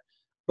down there.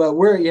 But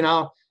we're,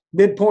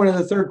 midpoint of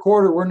the third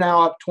quarter, we're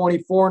now up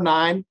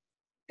 24-9,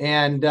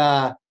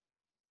 and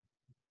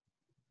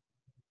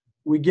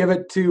we give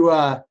it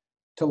to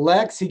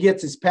Lex. He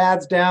gets his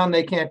pads down.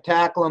 They can't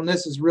tackle him.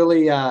 This is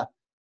really a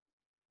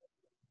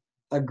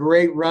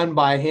great run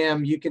by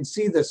him. You can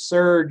see the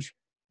surge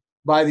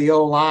by the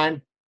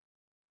O-line,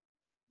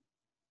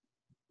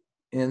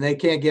 and they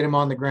can't get him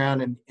on the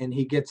ground, and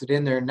he gets it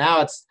in there.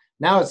 Now it's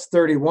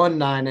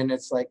 31-9, and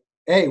it's like,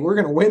 hey, we're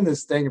going to win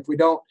this thing if we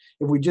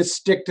just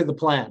stick to the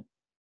plan.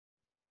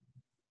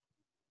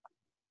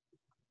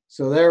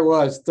 So there it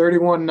was,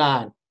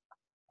 31-9.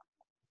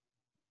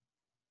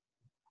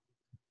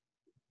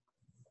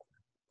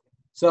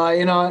 So,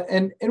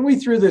 and we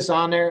threw this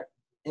on there,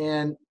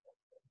 and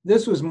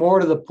this was more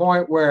to the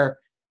point where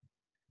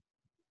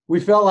we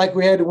felt like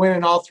we had to win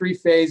in all three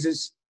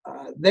phases.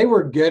 They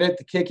were good at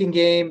the kicking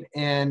game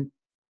and,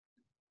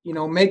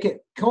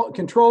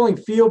 controlling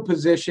field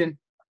position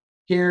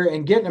here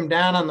and getting them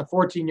down on the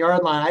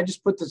 14-yard line. I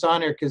just put this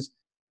on here because,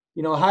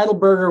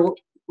 Heidelberger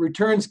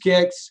returns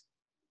kicks.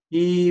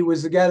 He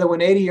was the guy that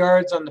went 80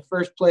 yards on the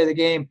first play of the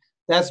game.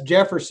 that's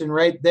Jefferson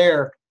right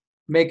there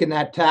making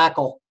that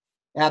tackle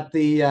at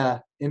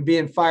the and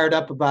being fired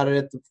up about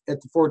it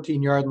at the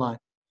 14-yard line.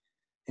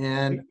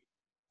 And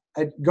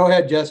go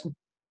ahead, Justin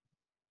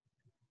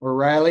or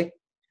Riley.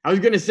 I was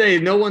going to say,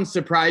 no one's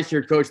surprised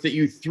here, Coach, that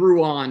you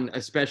threw on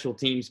a special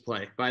teams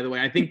play, by the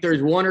way. I think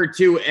there's one or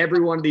two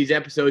every one of these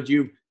episodes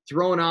you've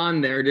thrown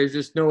on there. There's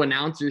just no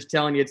announcers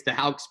telling you it's the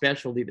Hauk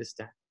specialty this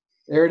time.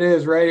 There it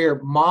is right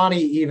here.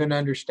 Monty even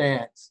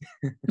understands.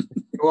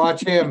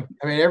 Watch him.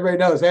 I mean, everybody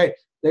knows, hey,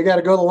 they got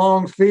to go the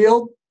long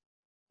field.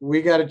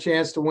 We got a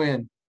chance to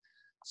win.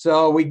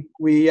 So we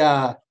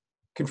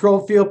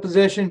control field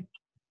position.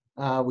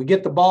 We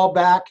get the ball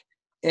back.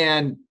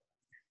 And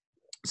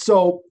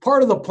so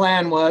part of the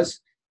plan was,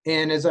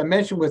 and as I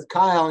mentioned with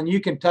Kyle, and you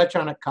can touch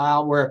on it,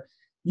 Kyle, where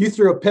you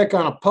threw a pick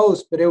on a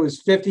post, but it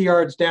was 50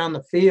 yards down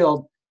the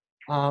field.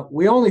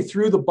 We only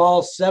threw the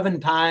ball 7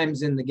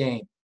 times in the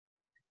game.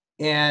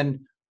 And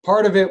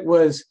part of it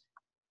was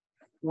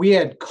we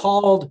had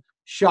called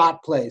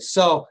shot plays.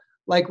 So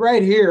like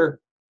right here,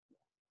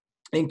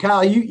 and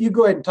Kyle, you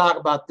go ahead and talk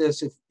about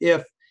this.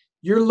 If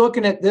you're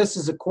looking at this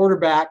as a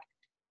quarterback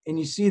and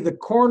you see the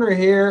corner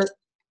here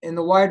and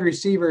the wide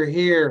receiver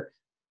here,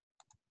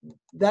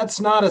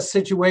 that's not a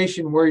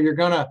situation where you're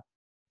going to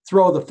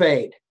throw the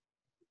fade.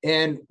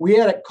 And we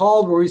had it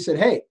called where we said,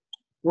 hey,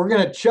 we're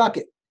going to chuck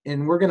it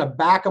and we're going to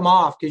back them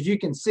off, because you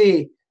can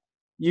see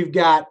you've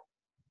got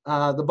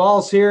the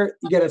ball's here.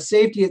 You got a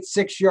safety at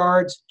 6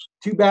 yards,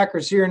 2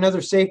 backers here,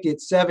 another safety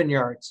at 7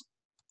 yards.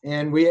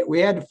 And we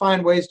had to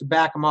find ways to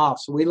back them off,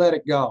 so we let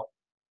it go.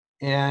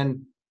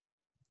 And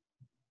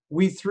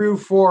we threw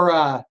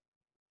for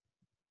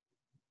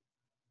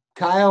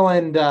Kyle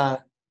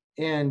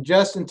and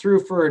Justin threw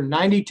for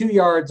 92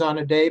 yards on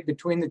a day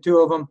between the two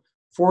of them.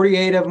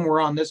 48 of them were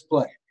on this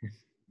play.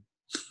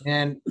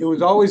 And it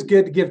was always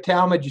good to give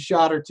Talmadge a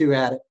shot or two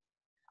at it.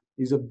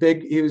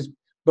 He was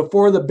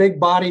before the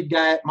big-bodied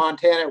guy at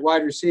Montana at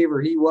wide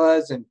receiver. He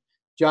was, and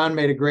John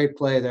made a great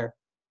play there.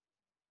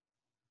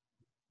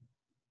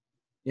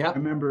 Yeah, I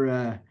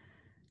remember,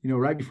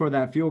 right before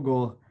that field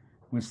goal,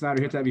 when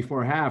Snyder hit that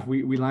before half,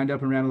 we lined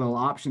up and ran a little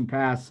option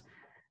pass,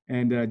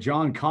 and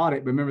John caught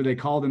it. But remember, they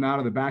called him out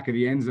of the back of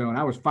the end zone.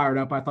 I was fired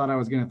up. I thought I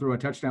was going to throw a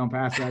touchdown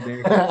pass that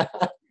day.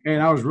 And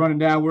I was running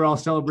down. We're all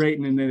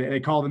celebrating, and they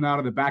called him out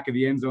of the back of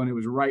the end zone. It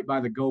was right by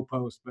the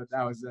goalpost, but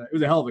that was it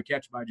was a hell of a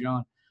catch by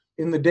John.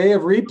 In the day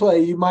of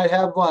replay, you might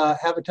have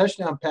a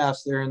touchdown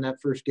pass there in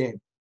that first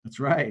game. That's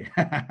right.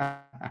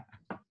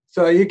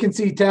 So you can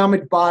see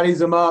Talmadge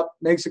bodies him up,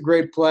 makes a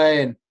great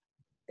play,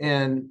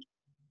 and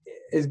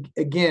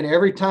again,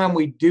 every time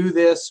we do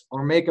this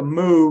or make a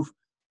move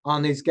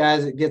on these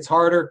guys, it gets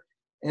harder.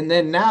 And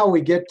then now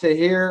we get to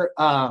here.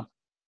 2:50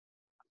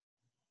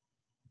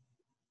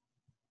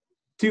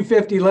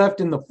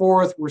 left in the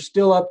fourth. We're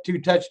still up 2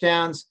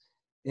 touchdowns.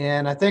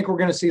 And I think we're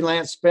going to see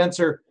Lance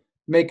Spencer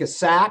make a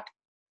sack.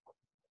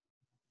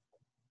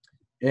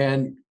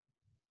 And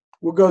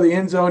we'll go to the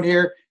end zone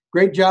here.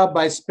 Great job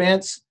by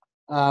Spence.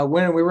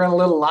 Winning. We run a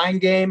little line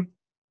game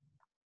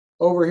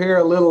over here,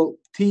 a little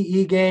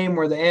TE game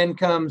where the end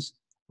comes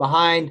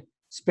behind.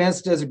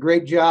 Spence does a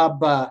great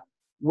job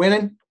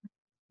winning,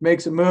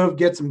 makes a move,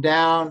 gets them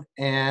down,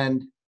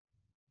 and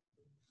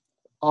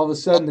all of a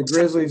sudden the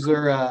Grizzlies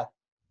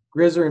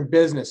are in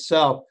business.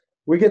 So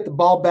we get the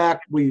ball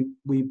back. We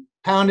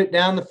pound it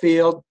down the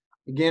field.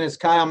 Again, as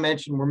Kyle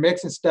mentioned, we're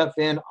mixing stuff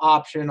in,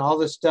 option, all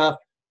this stuff.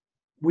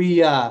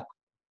 We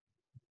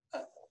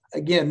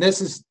again,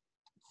 this is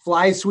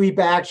fly sweep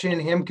action,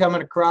 him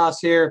coming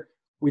across here.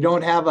 We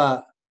don't have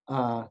a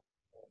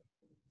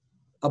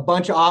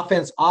bunch of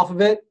offense off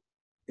of it.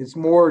 It's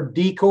more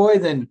decoy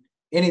than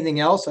anything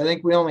else. I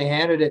think we only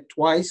handed it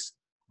twice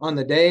on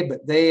the day,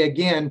 but they,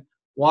 again,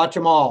 watch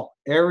them all.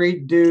 Every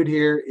dude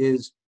here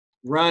is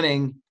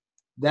running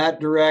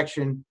that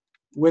direction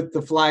with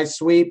the fly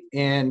sweep.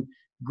 And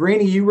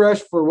Greeny, you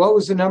rushed for, what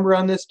was the number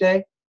on this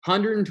day?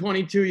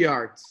 122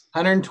 yards.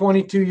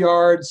 122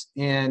 yards,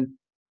 and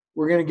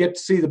we're going to get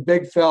to see the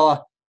big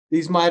fella.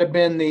 These might have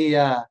been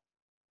the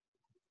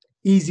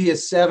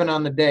easiest 7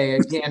 on the day.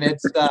 Again,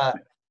 it's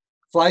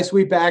fly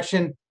sweep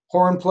action,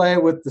 horn play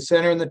with the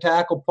center and the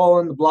tackle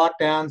pulling the block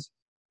downs,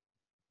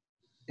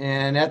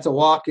 and that's a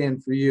walk-in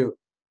for you.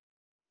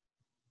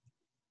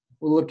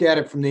 We'll look at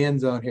it from the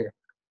end zone here.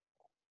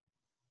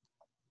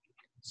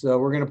 So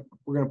we're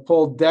gonna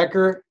pull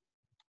Decker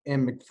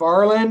and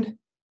McFarland.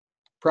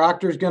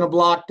 Proctor's going to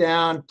block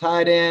down.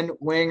 Tight end,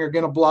 wing are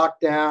going to block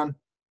down.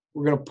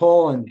 We're going to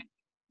pull, and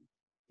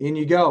in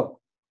you go.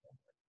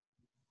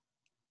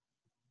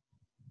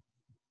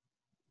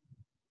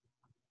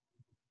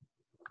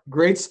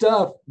 Great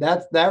stuff.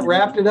 That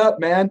wrapped it up,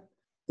 man.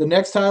 The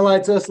next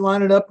highlight's us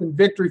lining up in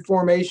victory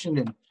formation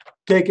and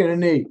taking a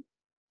knee.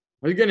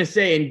 I was going to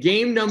say, in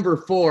game number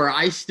 4,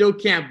 I still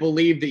can't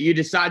believe that you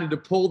decided to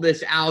pull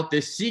this out. The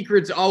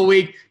secrets all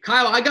week.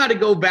 Kyle, I got to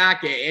go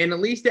back and at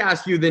least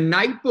ask you, the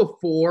night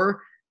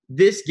before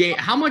this game,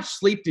 how much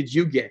sleep did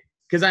you get?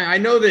 Because I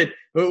know that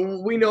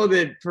we know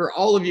that for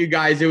all of you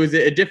guys, it was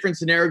a different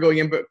scenario going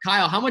in. But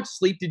Kyle, how much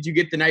sleep did you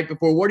get the night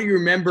before? What do you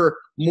remember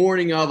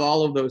morning of,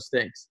 all of those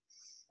things?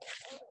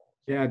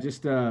 Yeah,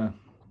 just talked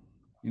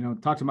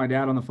to my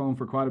dad on the phone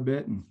for quite a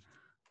bit, and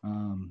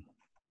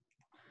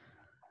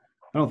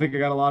I don't think I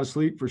got a lot of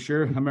sleep for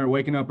sure. I remember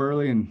waking up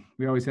early, and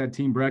we always had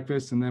team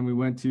breakfast, and then we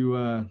went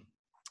to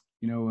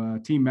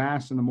team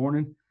mass in the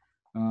morning.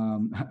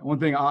 One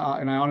thing,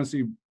 I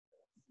honestly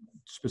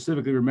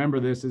specifically remember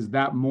this, is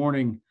that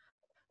morning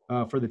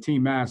for the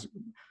team mass,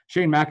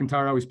 Shane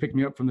McIntyre always picked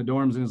me up from the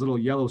dorms in his little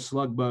yellow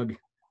slug bug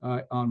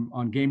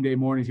on game day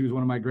mornings. He was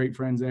one of my great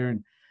friends there.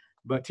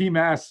 But team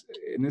mass,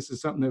 and this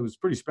is something that was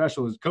pretty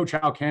special, is Coach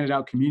Houck handed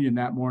out communion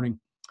that morning.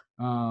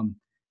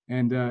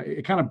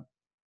 It kind of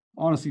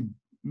honestly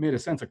made a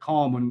sense of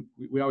calm when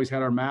we always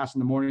had our mass in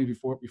the morning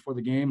before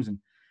the games.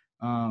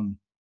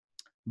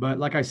 But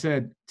like I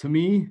said, to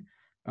me,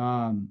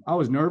 I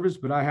was nervous,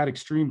 but I had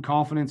extreme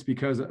confidence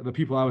because of the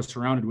people I was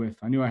surrounded with.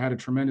 I knew I had a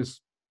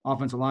tremendous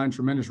offensive line,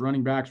 tremendous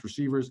running backs,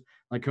 receivers,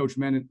 like Coach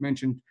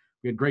mentioned.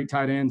 We had great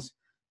tight ends,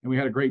 and we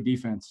had a great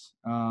defense.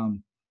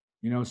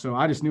 So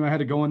I just knew I had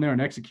to go in there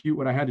and execute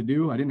what I had to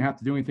do. I didn't have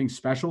to do anything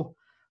special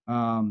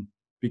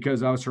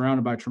because I was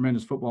surrounded by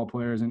tremendous football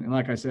players. And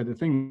like I said, the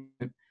thing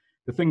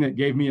that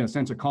gave me a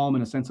sense of calm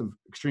and a sense of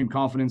extreme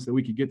confidence that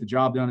we could get the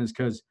job done is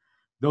because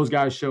those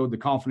guys showed the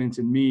confidence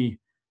in me,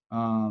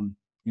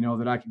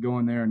 that I could go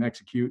in there and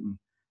execute.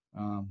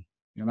 And,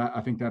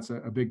 I think that's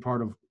a big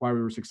part of why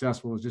we were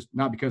successful, is just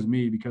not because of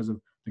me, because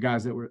of the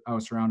guys that I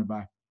was surrounded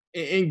by.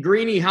 And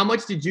Greeny, how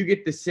much did you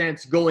get the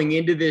sense going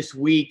into this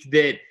week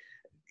that,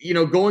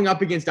 going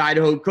up against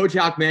Idaho, Coach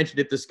Houck mentioned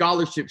it, the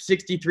scholarship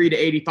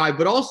 63-85,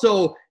 but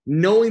also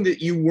knowing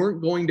that you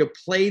weren't going to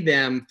play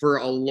them for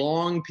a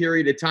long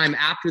period of time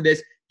after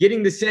this,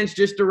 getting the sense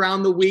just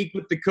around the week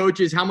with the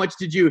coaches, how much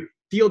did you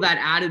feel that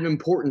added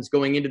importance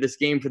going into this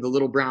game for the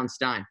Little Brown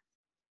Stein?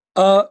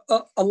 A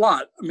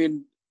lot. I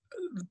mean,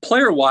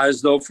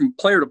 player-wise, though, from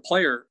player to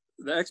player,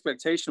 the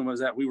expectation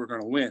was that we were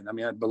going to win. I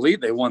mean, I believe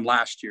they won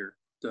last year,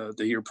 the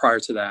year prior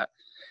to that.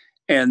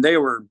 And they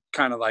were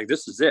kind of like,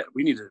 this is it.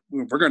 We're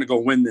going to go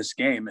win this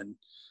game. And,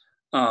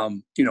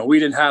 we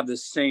didn't have the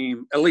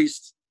same, at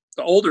least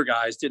the older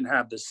guys didn't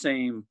have the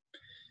same,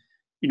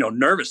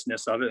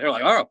 nervousness of it. They're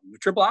like, all right,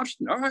 triple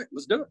option. All right,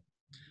 let's do it.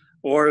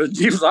 Or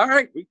he was, all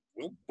right, we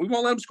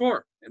won't let them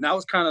score. And that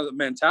was kind of the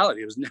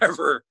mentality. It was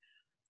never,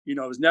 it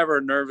was never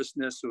a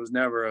nervousness. It was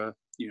never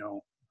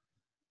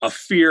a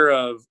fear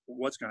of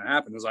what's going to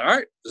happen. It was like, all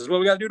right, this is what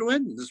we got to do to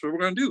win. This is what we're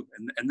going to do.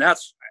 And that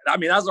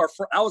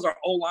was our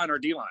O line, our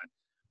D line.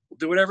 We'll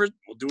do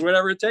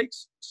whatever it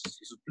takes.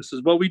 This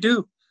is what we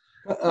do.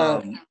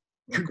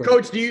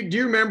 Coach, do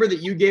you remember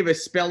that you gave a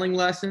spelling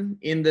lesson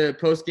in the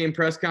post-game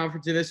press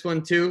conference of this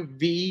one too?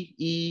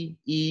 VEER.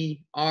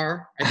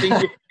 I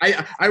think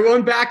I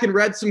went back and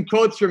read some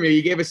quotes from you.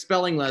 You gave a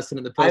spelling lesson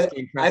in the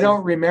post-game press. I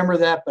don't remember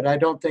that, but I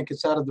don't think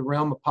it's out of the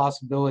realm of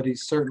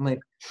possibilities. Certainly,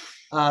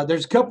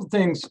 there's a couple of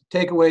things,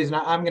 takeaways, and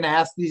I'm going to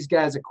ask these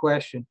guys a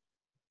question.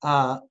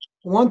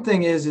 One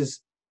thing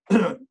is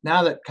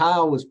now that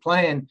Kyle was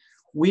playing,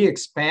 we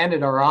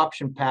expanded our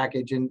option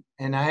package, and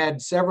I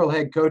had several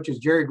head coaches.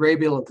 Jerry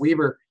Graybill at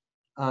Weber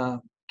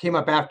came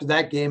up after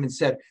that game and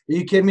said, "Are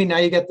you kidding me? Now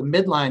you got the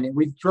midline." And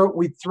we'd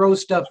throw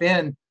stuff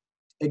in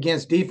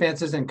against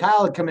defenses, and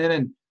Kyle would come in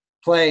and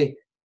play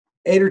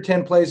 8 or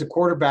 10 plays a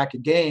quarterback a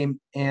game,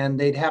 and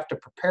they'd have to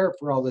prepare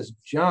for all this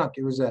junk.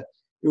 It was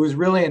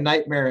really a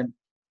nightmare,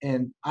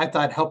 and I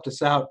thought helped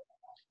us out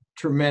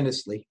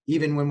tremendously,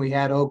 even when we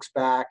had Oaks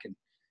back and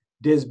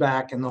Diz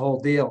back and the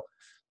whole deal.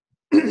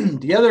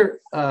 The other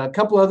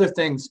couple other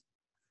things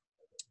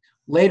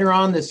later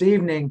on this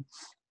evening,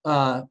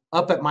 up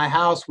at my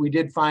house, we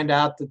did find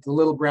out that the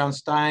Little Brown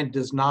Stein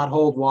does not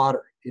hold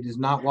water. It is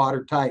not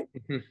watertight.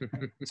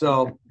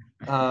 So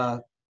we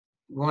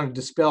want to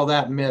dispel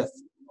that myth.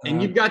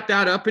 And you've got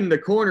that up in the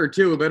corner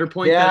too. Better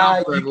point that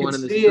out for everyone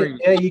in the stream.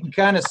 Yeah, you can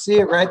kind of see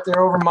it right there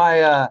over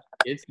my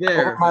it's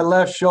there over my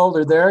left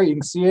shoulder there. You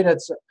can see it.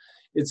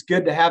 It's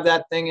good to have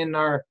that thing in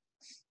our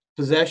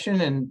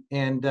possession,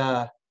 and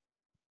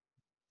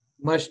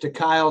much to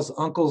Kyle's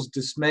uncle's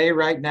dismay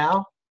right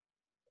now,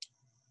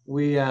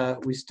 we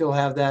still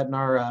have that in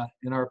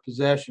our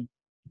possession.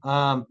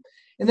 And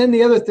then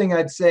the other thing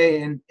I'd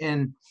say,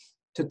 and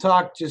to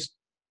talk just,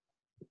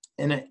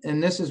 and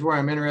this is where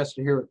I'm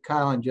interested to hear what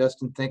Kyle and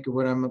Justin think of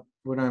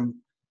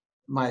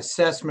my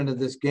assessment of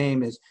this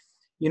game is,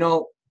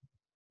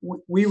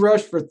 we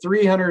rushed for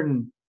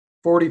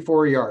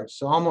 344 yards,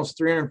 so almost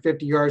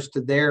 350 yards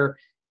to their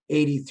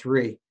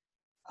 83.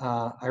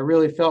 I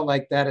really felt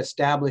like that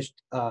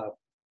established a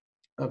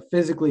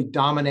physically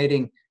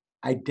dominating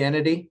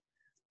identity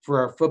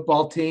for our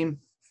football team.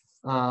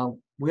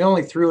 We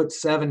only threw it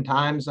 7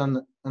 times on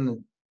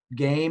the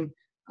game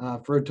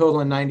for a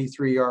total of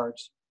 93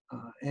 yards.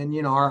 And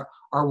our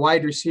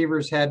wide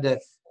receivers had to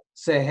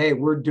say, hey,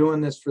 we're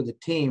doing this for the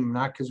team,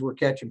 not because we're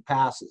catching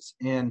passes.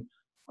 And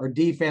our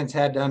defense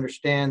had to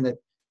understand that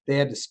they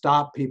had to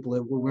stop people,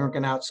 that we weren't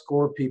going to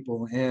outscore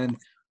people. And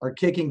our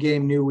kicking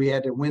game knew we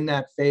had to win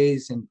that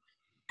phase and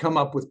come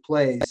up with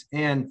plays.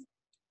 And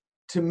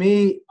to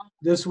me,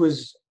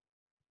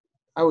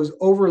 I was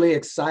overly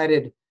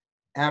excited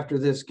after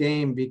this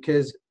game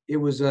because it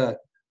was a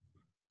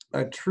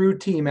true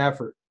team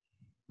effort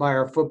by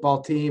our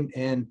football team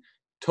and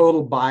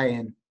total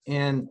buy-in.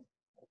 And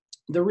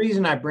the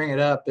reason I bring it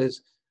up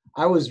is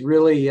I was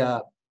really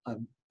a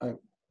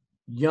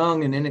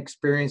young and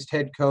inexperienced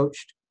head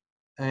coach,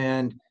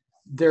 and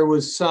there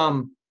was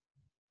some,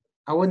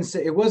 I wouldn't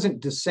say, it wasn't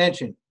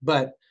dissension,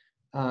 but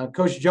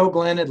Coach Joe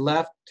Glenn had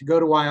left to go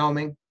to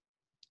Wyoming,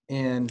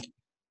 and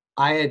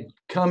I had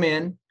come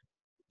in,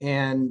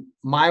 and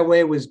my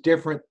way was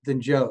different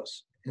than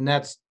Joe's, and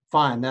that's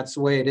fine. That's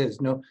the way it is.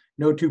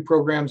 No two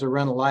programs are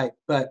run alike.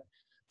 But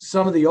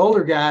some of the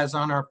older guys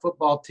on our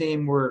football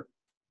team were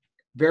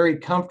very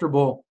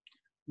comfortable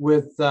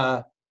with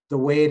the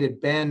way it had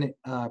been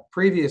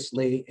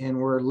previously, and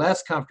were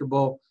less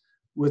comfortable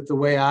with the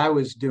way I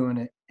was doing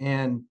it.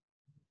 And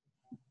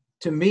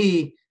to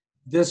me,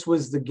 this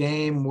was the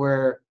game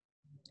where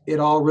it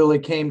all really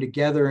came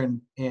together,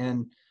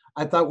 and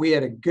I thought we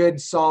had a good,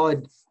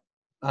 solid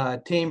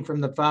team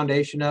from the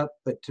foundation up.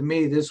 But to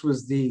me, this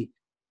was the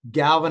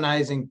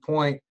galvanizing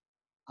point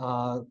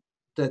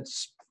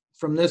that's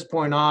from this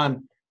point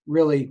on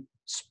really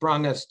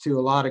sprung us to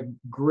a lot of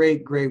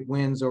great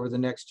wins over the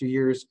next 2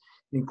 years,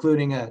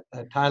 including a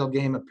title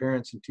game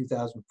appearance in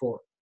 2004.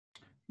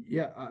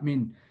 Yeah, I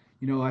mean,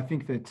 I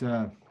think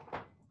that,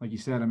 like you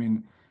said, I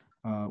mean,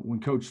 when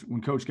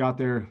Coach got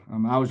there,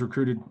 I was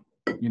recruited,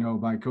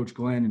 by Coach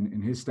Glenn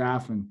and his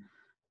staff, and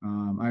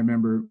I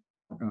remember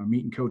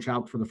meeting Coach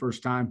Haupt for the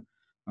first time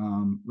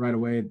right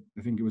away.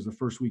 I think it was the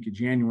first week of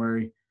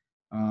January.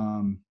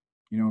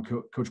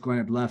 Coach Glenn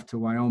had left to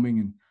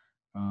Wyoming,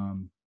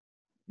 and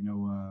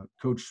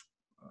Coach,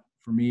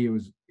 for me, it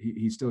was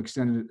he still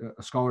extended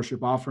a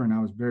scholarship offer, and I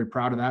was very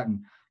proud of that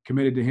and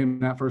committed to him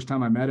that first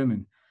time I met him.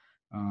 And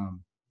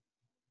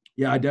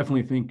I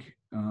definitely think,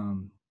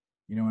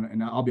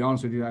 and I'll be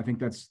honest with you, I think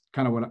that's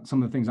kind of what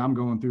some of the things I'm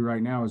going through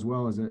right now as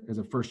well as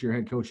a first-year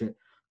head coach at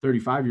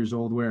 35 years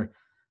old, where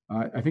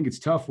I think it's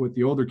tough with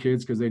the older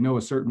kids because they know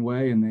a certain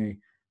way and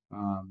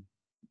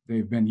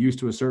they've been used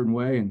to a certain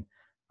way. And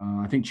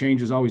I think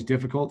change is always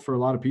difficult for a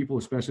lot of people,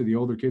 especially the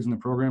older kids in the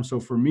program. So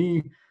for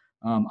me,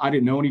 I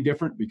didn't know any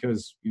different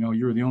because,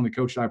 you were the only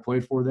coach that I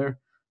played for there.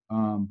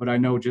 But I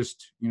know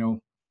just,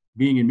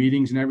 being in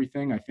meetings and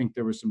everything, I think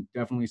there was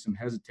definitely some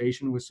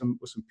hesitation with some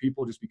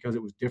people just because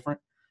it was different.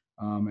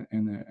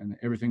 And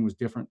everything was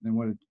different than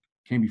what it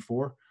came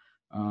before.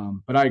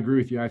 But I agree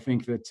with you. I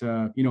think that,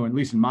 at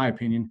least in my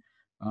opinion,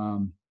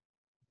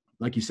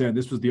 like you said,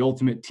 this was the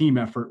ultimate team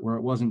effort where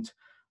it wasn't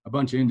a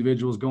bunch of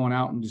individuals going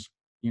out and just,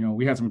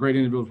 we had some great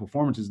individual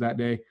performances that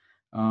day.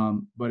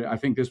 But I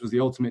think this was the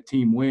ultimate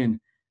team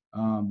win,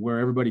 where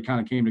everybody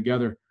kind of came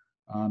together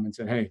and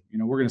said, hey,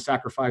 we're going to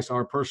sacrifice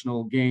our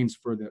personal gains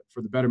for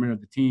the betterment of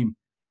the team.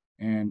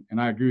 And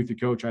I agree with you,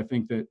 Coach. I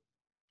think that,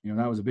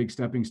 that was a big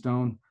stepping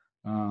stone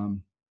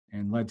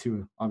and led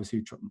to obviously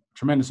a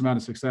tremendous amount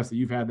of success that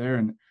you've had there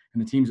and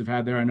the teams have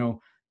had there. I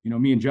know,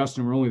 me and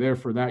Justin were only there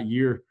for that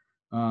year.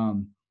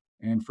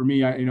 And for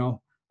me,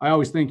 I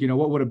always think,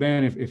 what would have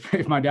been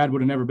if my dad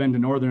would have never been to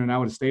Northern and I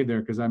would have stayed there,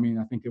 because I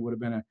think it would have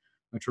been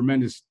a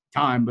tremendous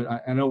time, but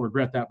I don't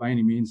regret that by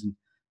any means. And,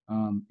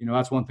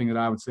 that's one thing that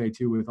I would say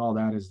too with all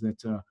that is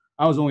that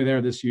I was only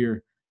there this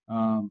year,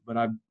 but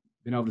I've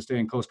been able to stay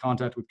in close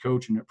contact with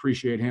Coach and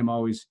appreciate him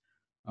always,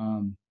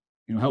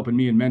 helping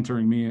me and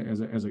mentoring me as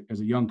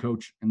a young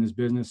coach in this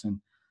business. And,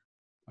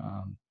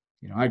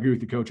 I agree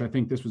with you, Coach. I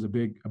think this was a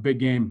big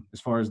game as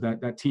far as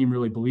that team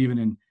really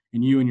believing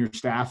in you and your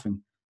staff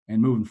and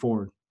moving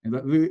forward,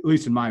 at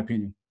least in my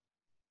opinion.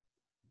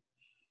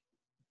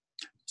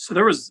 So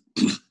there was,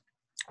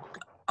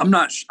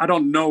 I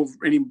don't know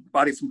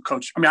anybody from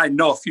Coach. I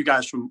know a few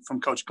guys from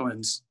Coach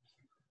Glenn's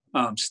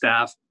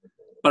staff,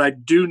 but I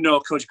do know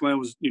Coach Glenn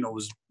was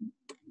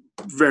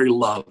very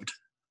loved.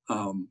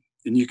 And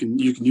you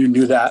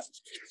knew that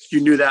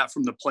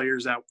from the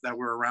players that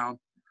were around,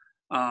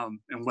 and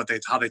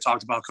how they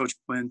talked about Coach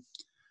Glenn.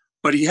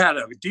 But he had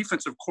a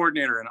defensive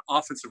coordinator and an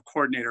offensive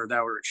coordinator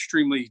that were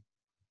extremely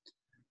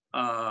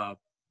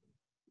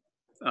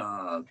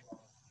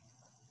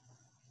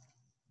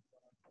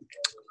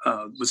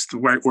what's the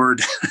right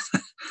word?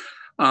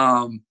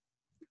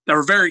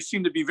 That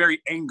seemed to be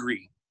very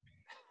angry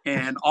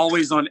and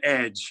always on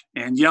edge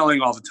and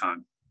yelling all the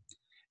time.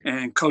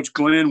 And Coach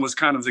Glenn was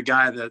kind of the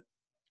guy that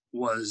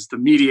was the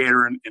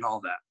mediator and all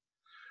that.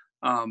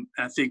 And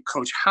I think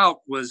Coach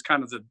Haupt was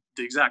kind of the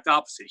exact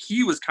opposite.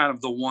 He was kind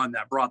of the one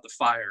that brought the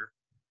fire,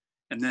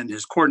 and then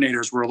his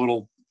coordinators were a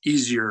little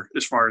easier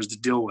as far as to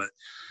deal with.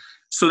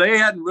 So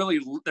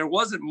there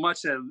wasn't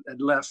much that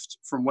had left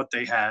from what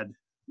they had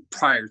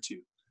prior to.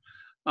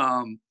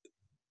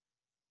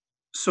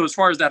 So as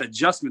far as that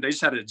adjustment, they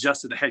just had to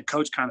adjust to the head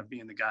coach kind of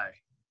being the guy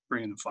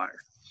bringing the fire.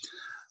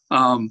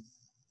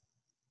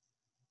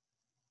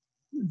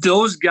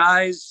 Those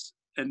guys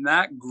and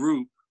that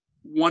group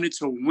wanted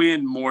to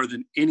win more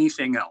than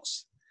anything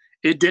else.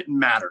 It didn't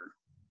matter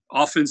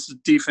offense,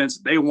 defense,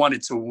 they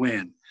wanted to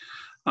win.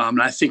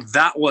 And I think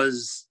that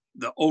was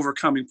the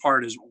overcoming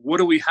part is what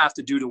do we have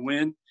to do to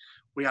win?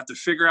 We have to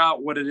figure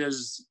out what it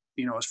is,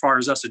 as far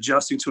as us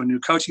adjusting to a new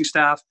coaching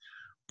staff,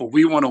 but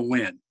we want to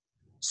win.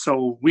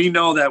 So we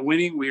know that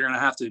winning, we're going to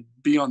have to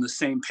be on the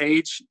same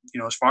page,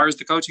 as far as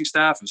the coaching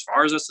staff, as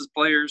far as us as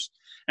players,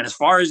 and as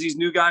far as these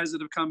new guys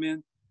that have come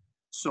in.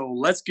 So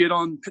let's get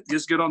on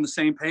the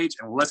same page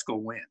and let's go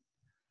win.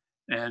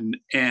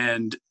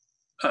 And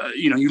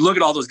you look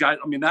at all those guys.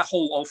 I mean, that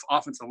whole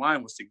offensive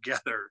line was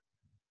together,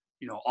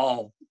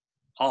 all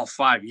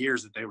 5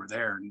 years that they were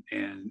there.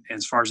 And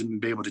as far as them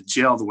being able to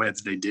gel the way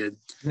that they did,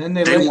 then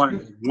they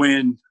wanted to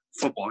win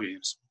football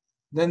games.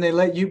 Then they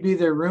let you be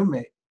their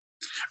roommate.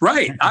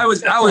 Right. I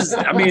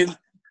mean,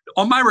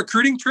 on my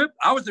recruiting trip,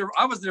 that was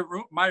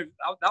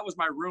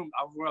my room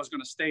where I was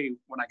going to stay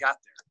when I got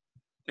there.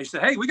 They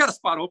said, "Hey, we got a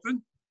spot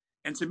open."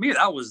 And to me,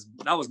 that was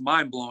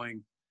mind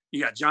blowing.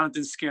 You got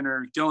Jonathan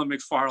Skinner, Dylan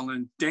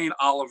McFarland, Dane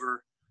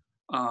Oliver.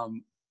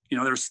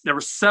 There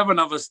were 7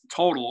 of us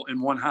total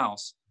in one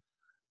house.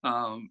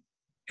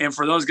 And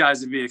for those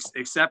guys to be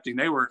accepting,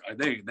 they were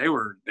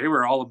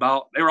all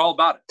about it.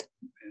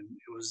 And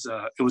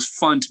it was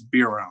fun to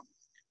be around.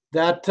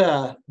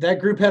 That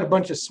group had a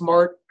bunch of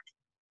smart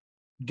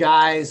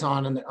guys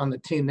on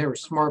the team. They were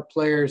smart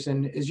players.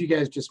 And as you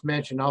guys just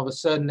mentioned, all of a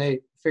sudden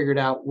they figured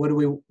out, what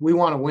do we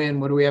want to win?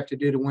 What do we have to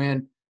do to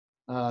win?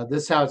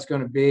 This is how it's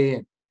going to be.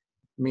 And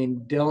I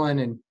mean,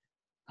 Dylan and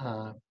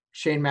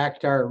Shane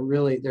McIntyre are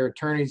really, they're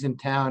attorneys in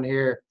town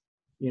here.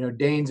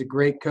 Dane's a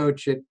great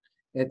coach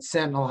at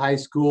Sentinel High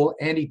School.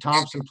 Andy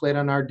Thompson played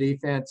on our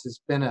defense,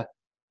 has been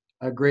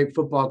a great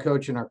football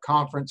coach in our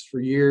conference for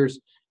years.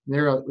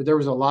 There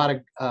was a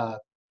lot of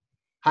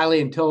highly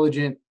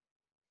intelligent,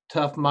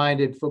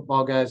 tough-minded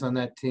football guys on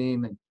that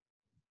team. And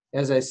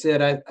as I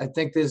said, I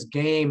think this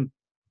game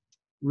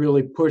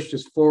really pushed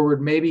us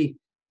forward, maybe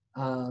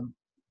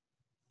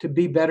to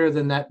be better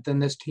than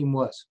this team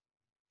was.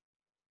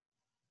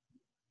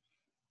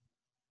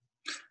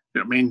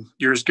 I mean,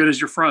 you're as good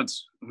as your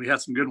fronts. We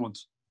had some good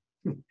ones.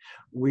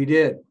 We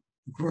did.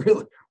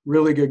 Really,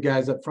 really good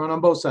guys up front on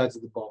both sides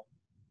of the ball.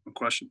 No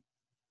question.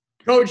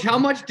 Coach, how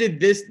much did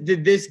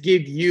this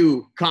give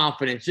you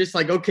confidence? Just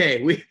like,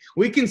 okay,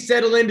 we can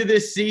settle into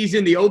this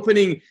season. The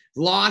opening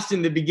loss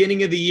in the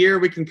beginning of the year,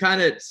 we can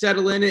kind of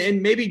settle in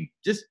and maybe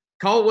just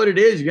call it what it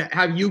is.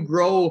 Have you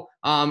grow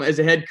as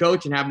a head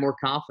coach and have more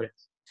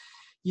confidence?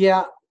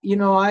 Yeah,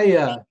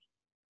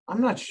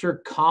 I'm not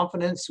sure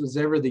confidence was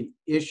ever the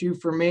issue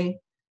for me,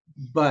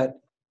 but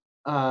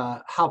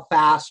how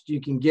fast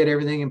you can get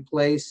everything in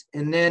place.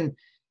 And then,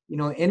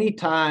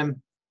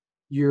 anytime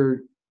you're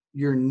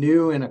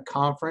new in a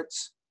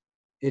conference,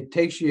 it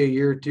takes you a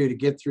year or two to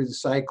get through the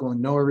cycle and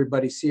know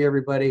everybody, see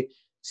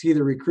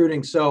the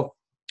recruiting. So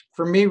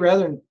for me,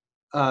 rather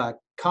than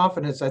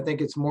confidence, I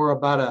think it's more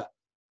about a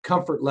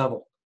comfort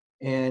level.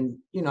 And,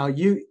 in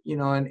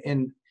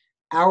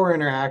our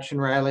interaction,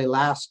 Riley,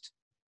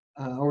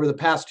 over the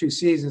past 2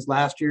 seasons,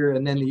 last year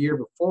and then the year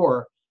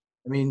before,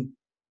 I mean,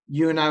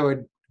 you and I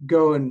would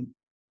go and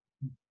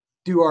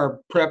do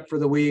our prep for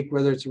the week,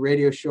 whether it's a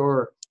radio show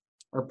or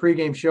our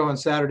pregame show on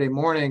Saturday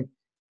morning.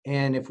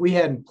 And if we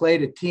hadn't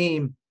played a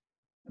team,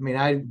 I mean,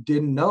 I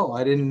didn't know.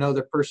 I didn't know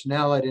their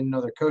personnel. I didn't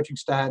know their coaching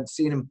style. I hadn't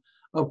seen them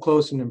up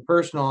close and in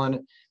personal.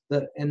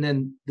 And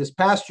then this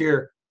past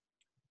year,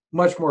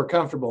 much more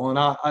comfortable. And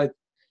I'd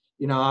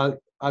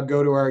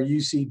go to our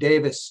UC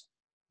Davis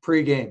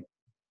pregame,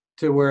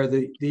 to where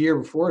the year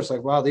before it's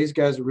like, wow, these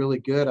guys are really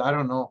good. I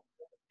don't know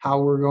how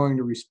we're going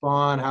to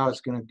respond, how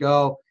it's going to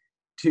go,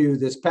 to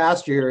this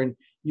past year. And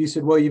you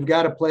said, well, you've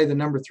got to play the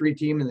number 3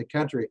 team in the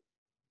country.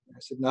 I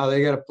said, no,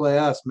 they got to play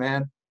us,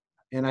 man.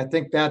 And I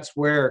think that's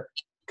where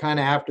kind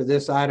of after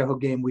this Idaho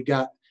game, we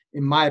got,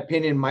 in my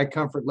opinion, my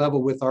comfort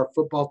level with our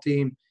football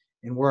team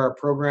and where our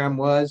program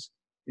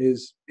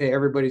is, hey,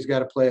 everybody's got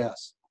to play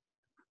us.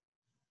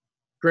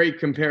 Great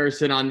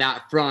comparison on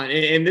that front.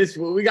 And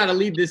we got to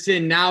lead this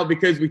in now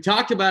because we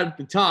talked about it at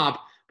the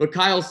top, but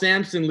Kyle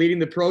Sampson leading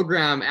the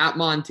program at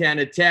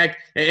Montana Tech.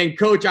 And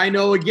Coach, I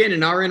know, again,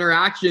 in our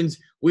interactions,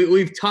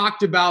 we've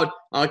talked about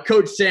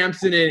Coach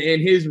Sampson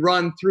and his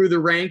run through the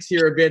ranks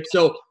here a bit.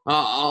 So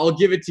I'll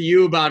give it to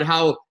you about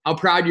how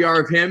proud you are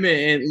of him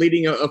and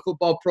leading a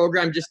football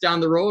program just down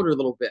the road a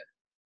little bit.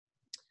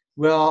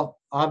 Well,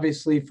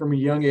 obviously from a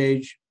young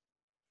age,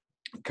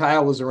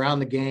 Kyle was around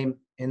the game.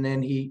 And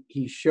then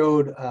he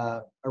showed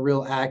a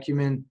real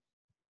acumen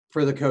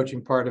for the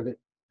coaching part of it.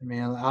 I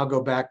mean, I'll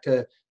go back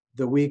to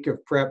the week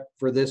of prep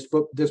for this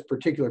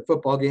particular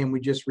football game we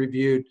just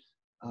reviewed.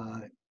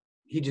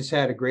 He just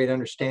had a great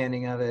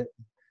understanding of it.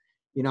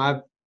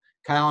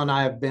 Kyle and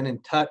I have been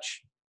in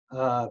touch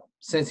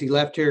since he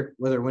left here,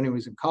 whether when he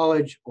was in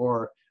college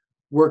or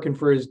working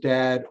for his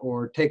dad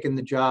or taking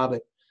the job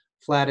at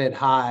Flathead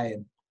High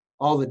and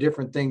all the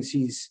different things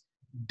he's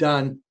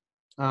done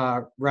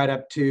right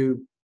up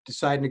to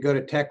deciding to go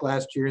to Tech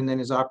last year and then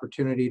his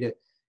opportunity to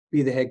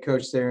be the head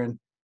coach there. And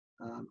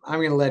I'm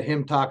going to let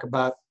him talk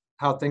about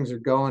how things are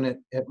going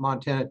at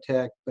Montana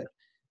Tech. But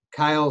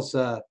Kyle's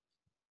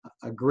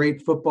a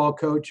great football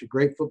coach, a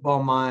great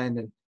football mind,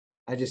 and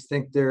I just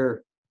think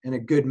they're a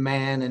good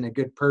man and a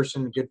good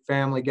person, a good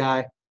family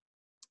guy.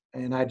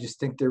 And I just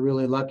think they're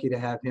really lucky to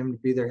have him to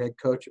be their head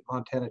coach at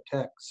Montana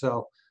Tech.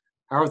 So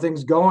how are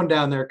things going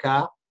down there,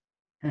 Kyle?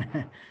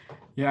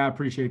 Yeah, I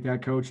appreciate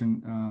that, Coach.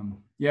 And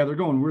yeah, they're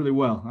going really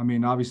well. I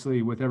mean,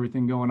 obviously with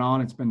everything going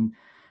on, it's been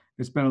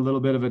a little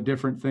bit of a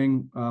different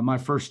thing. My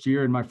first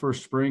year and my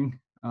first spring,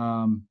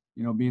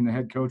 being the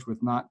head coach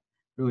with not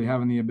really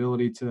having the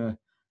ability to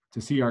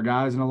see our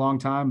guys in a long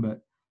time,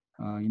 but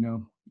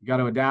you got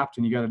to adapt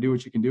and you got to do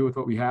what you can do with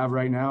what we have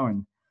right now.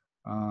 And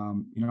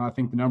I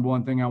think the number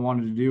one thing I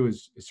wanted to do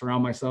is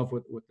surround myself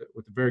with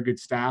a very good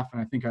staff,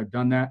 and I think I've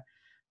done that.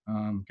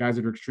 Guys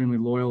that are extremely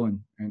loyal and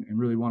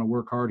really want to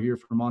work hard here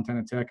for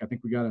Montana Tech. I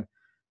think we got a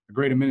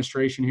great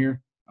administration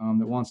here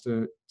that wants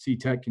to see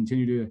Tech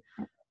continue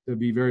to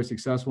be very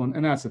successful,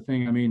 and that's the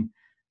thing. I mean,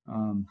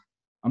 I'm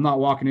not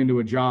walking into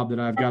a job that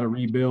I've got to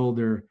rebuild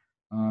or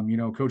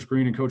Coach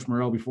Green and Coach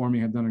Morrell before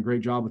me have done a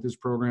great job with this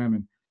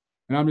program,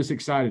 and I'm just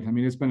excited. I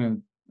mean, it's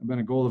been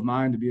a goal of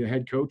mine to be a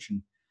head coach,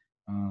 and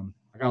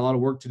I got a lot of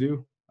work to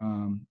do,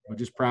 but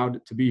just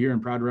proud to be here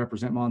and proud to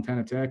represent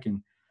Montana Tech.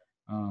 And,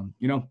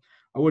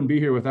 I wouldn't be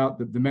here without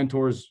the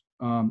mentors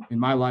in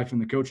my life in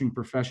the coaching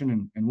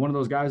profession. And one of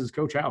those guys is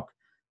Coach Hauk.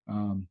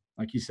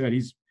 Like you said,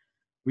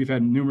 we've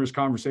had numerous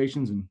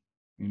conversations, and,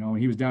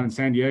 he was down in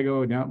San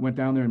Diego, went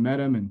down there and met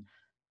him. And,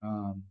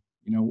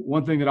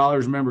 one thing that I'll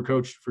always remember,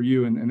 Coach, for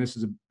you, and this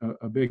is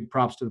a big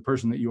props to the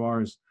person that you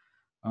are, is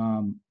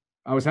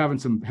I was having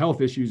some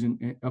health issues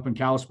up in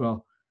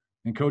Kalispell.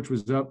 And Coach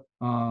was up,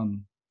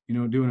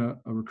 doing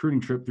a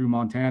recruiting trip through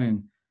Montana,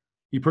 and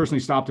he personally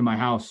stopped in my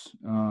house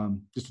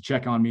just to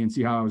check on me and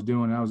see how I was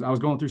doing. And I was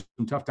going through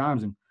some tough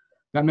times, and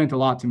that meant a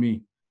lot to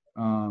me.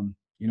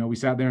 We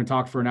sat there and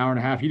talked for an hour and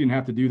a half. He didn't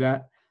have to do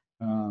that,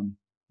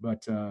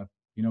 but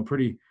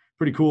pretty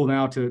cool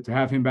now to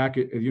have him back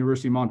at the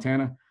University of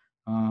Montana.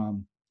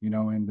 And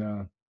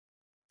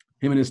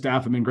him and his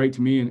staff have been great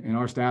to me and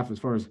our staff as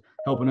far as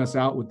helping us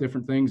out with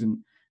different things and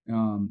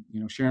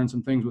sharing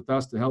some things with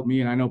us to help me.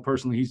 And I know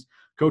personally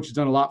Coach has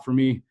done a lot for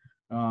me,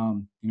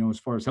 as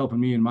far as helping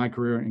me in my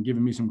career and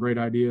giving me some great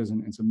ideas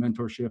and some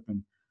mentorship,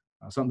 and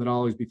something that I'll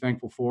always be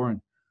thankful for.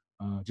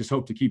 And just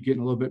hope to keep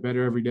getting a little bit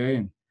better every day.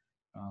 And,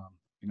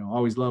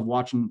 always love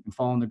watching and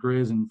following the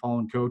Griz and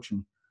following Coach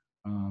and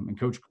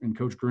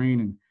Coach Green.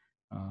 And,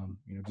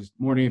 just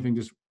more than anything,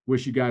 just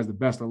wish you guys the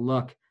best of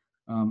luck.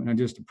 And I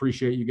just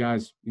appreciate you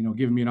guys,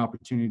 giving me an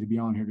opportunity to be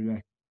on here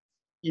today.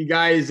 You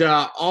guys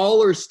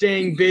all are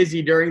staying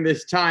busy during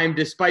this time,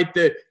 despite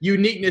the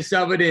uniqueness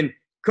of it. And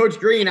Coach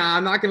Green,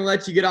 I'm not going to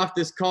let you get off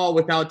this call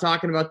without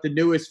talking about the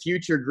newest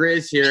future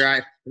Griz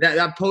here.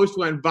 That post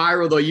went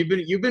viral, though.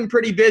 You've been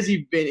pretty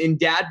busy, been in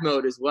dad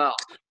mode as well.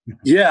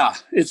 Yeah,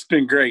 it's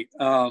been great.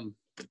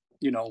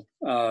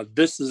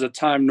 This is a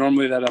time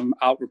normally that I'm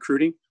out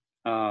recruiting.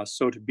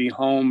 So to be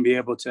home, be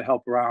able to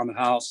help around the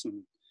house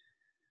and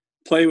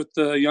play with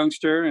the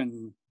youngster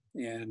and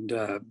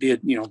be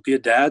a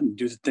dad and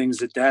do the things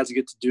that dads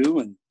get to do.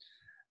 And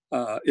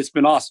it's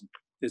been awesome.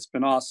 It's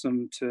been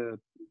awesome to,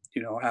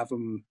 have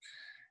him,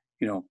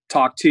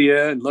 talk to you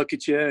and look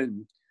at you.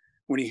 And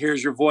when he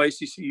hears your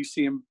voice, you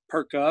see him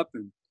perk up.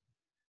 And,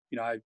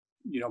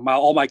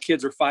 all my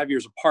kids are 5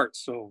 years apart.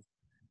 So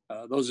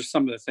those are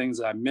some of the things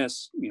that I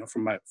miss,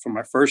 from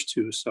my first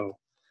two. So,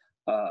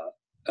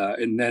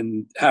 and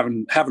then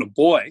having a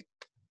boy,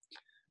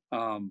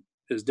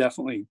 is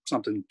definitely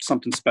something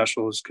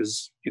special, is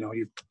because,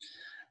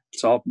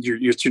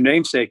 it's your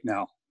namesake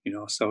now,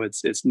 so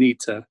it's neat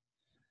to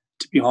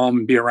be home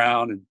and be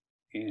around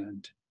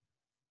and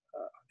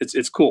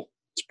it's cool.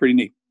 It's pretty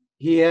neat.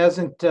 He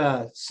hasn't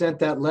sent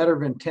that letter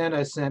of intent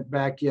I sent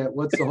back yet.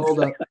 What's the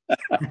holdup?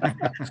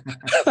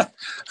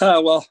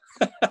 Well,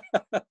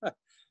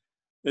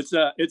 it's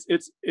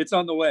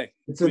on the way.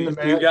 It's in the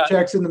mail.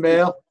 Checks in the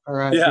mail. All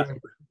right. Yeah.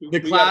 The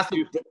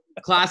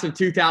class of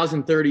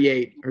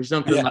 2038 or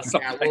something like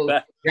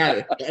that.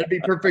 Yeah, that'd be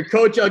perfect.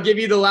 Coach, I'll give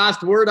you the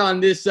last word on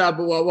this. But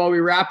while we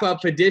wrap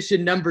up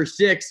edition number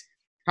 6,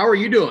 how are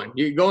you doing?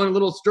 You going a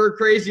little stir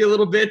crazy a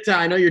little bit?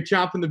 I know you're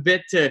chomping the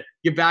bit to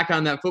get back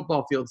on that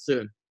football field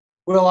soon.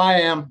 Well, I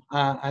am.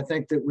 I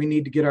think that we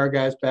need to get our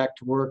guys back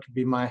to work, would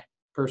be my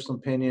personal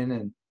opinion.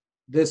 And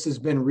this has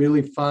been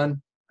really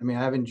fun. I mean,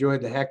 I've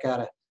enjoyed the heck out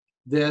of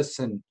this.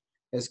 And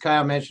as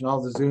Kyle mentioned,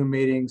 all the Zoom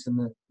meetings and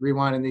the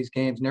rewinding these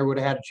games, never would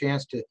have had a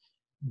chance to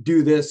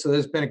do this. So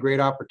this has been a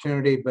great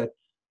opportunity. But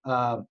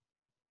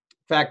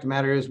fact of the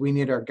matter is, we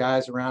need our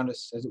guys around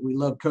us. As we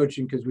love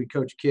coaching because we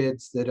coach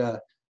kids that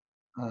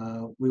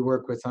we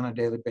work with on a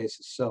daily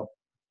basis. So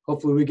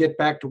hopefully we get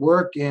back to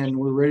work and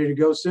we're ready to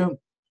go soon.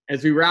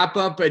 As we wrap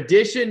up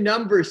edition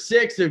number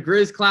 6 of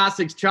Griz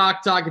Classics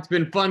Chalk Talk, it's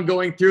been fun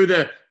going through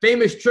the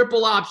famous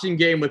triple option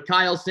game with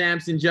Kyle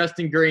Sampson,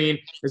 Justin Green,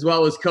 as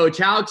well as Coach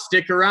Hauk.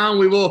 Stick around.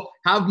 We will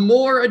have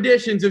more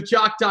editions of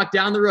Chalk Talk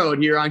down the road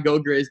here on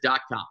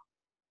GoGriz.com.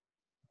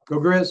 Go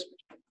Griz.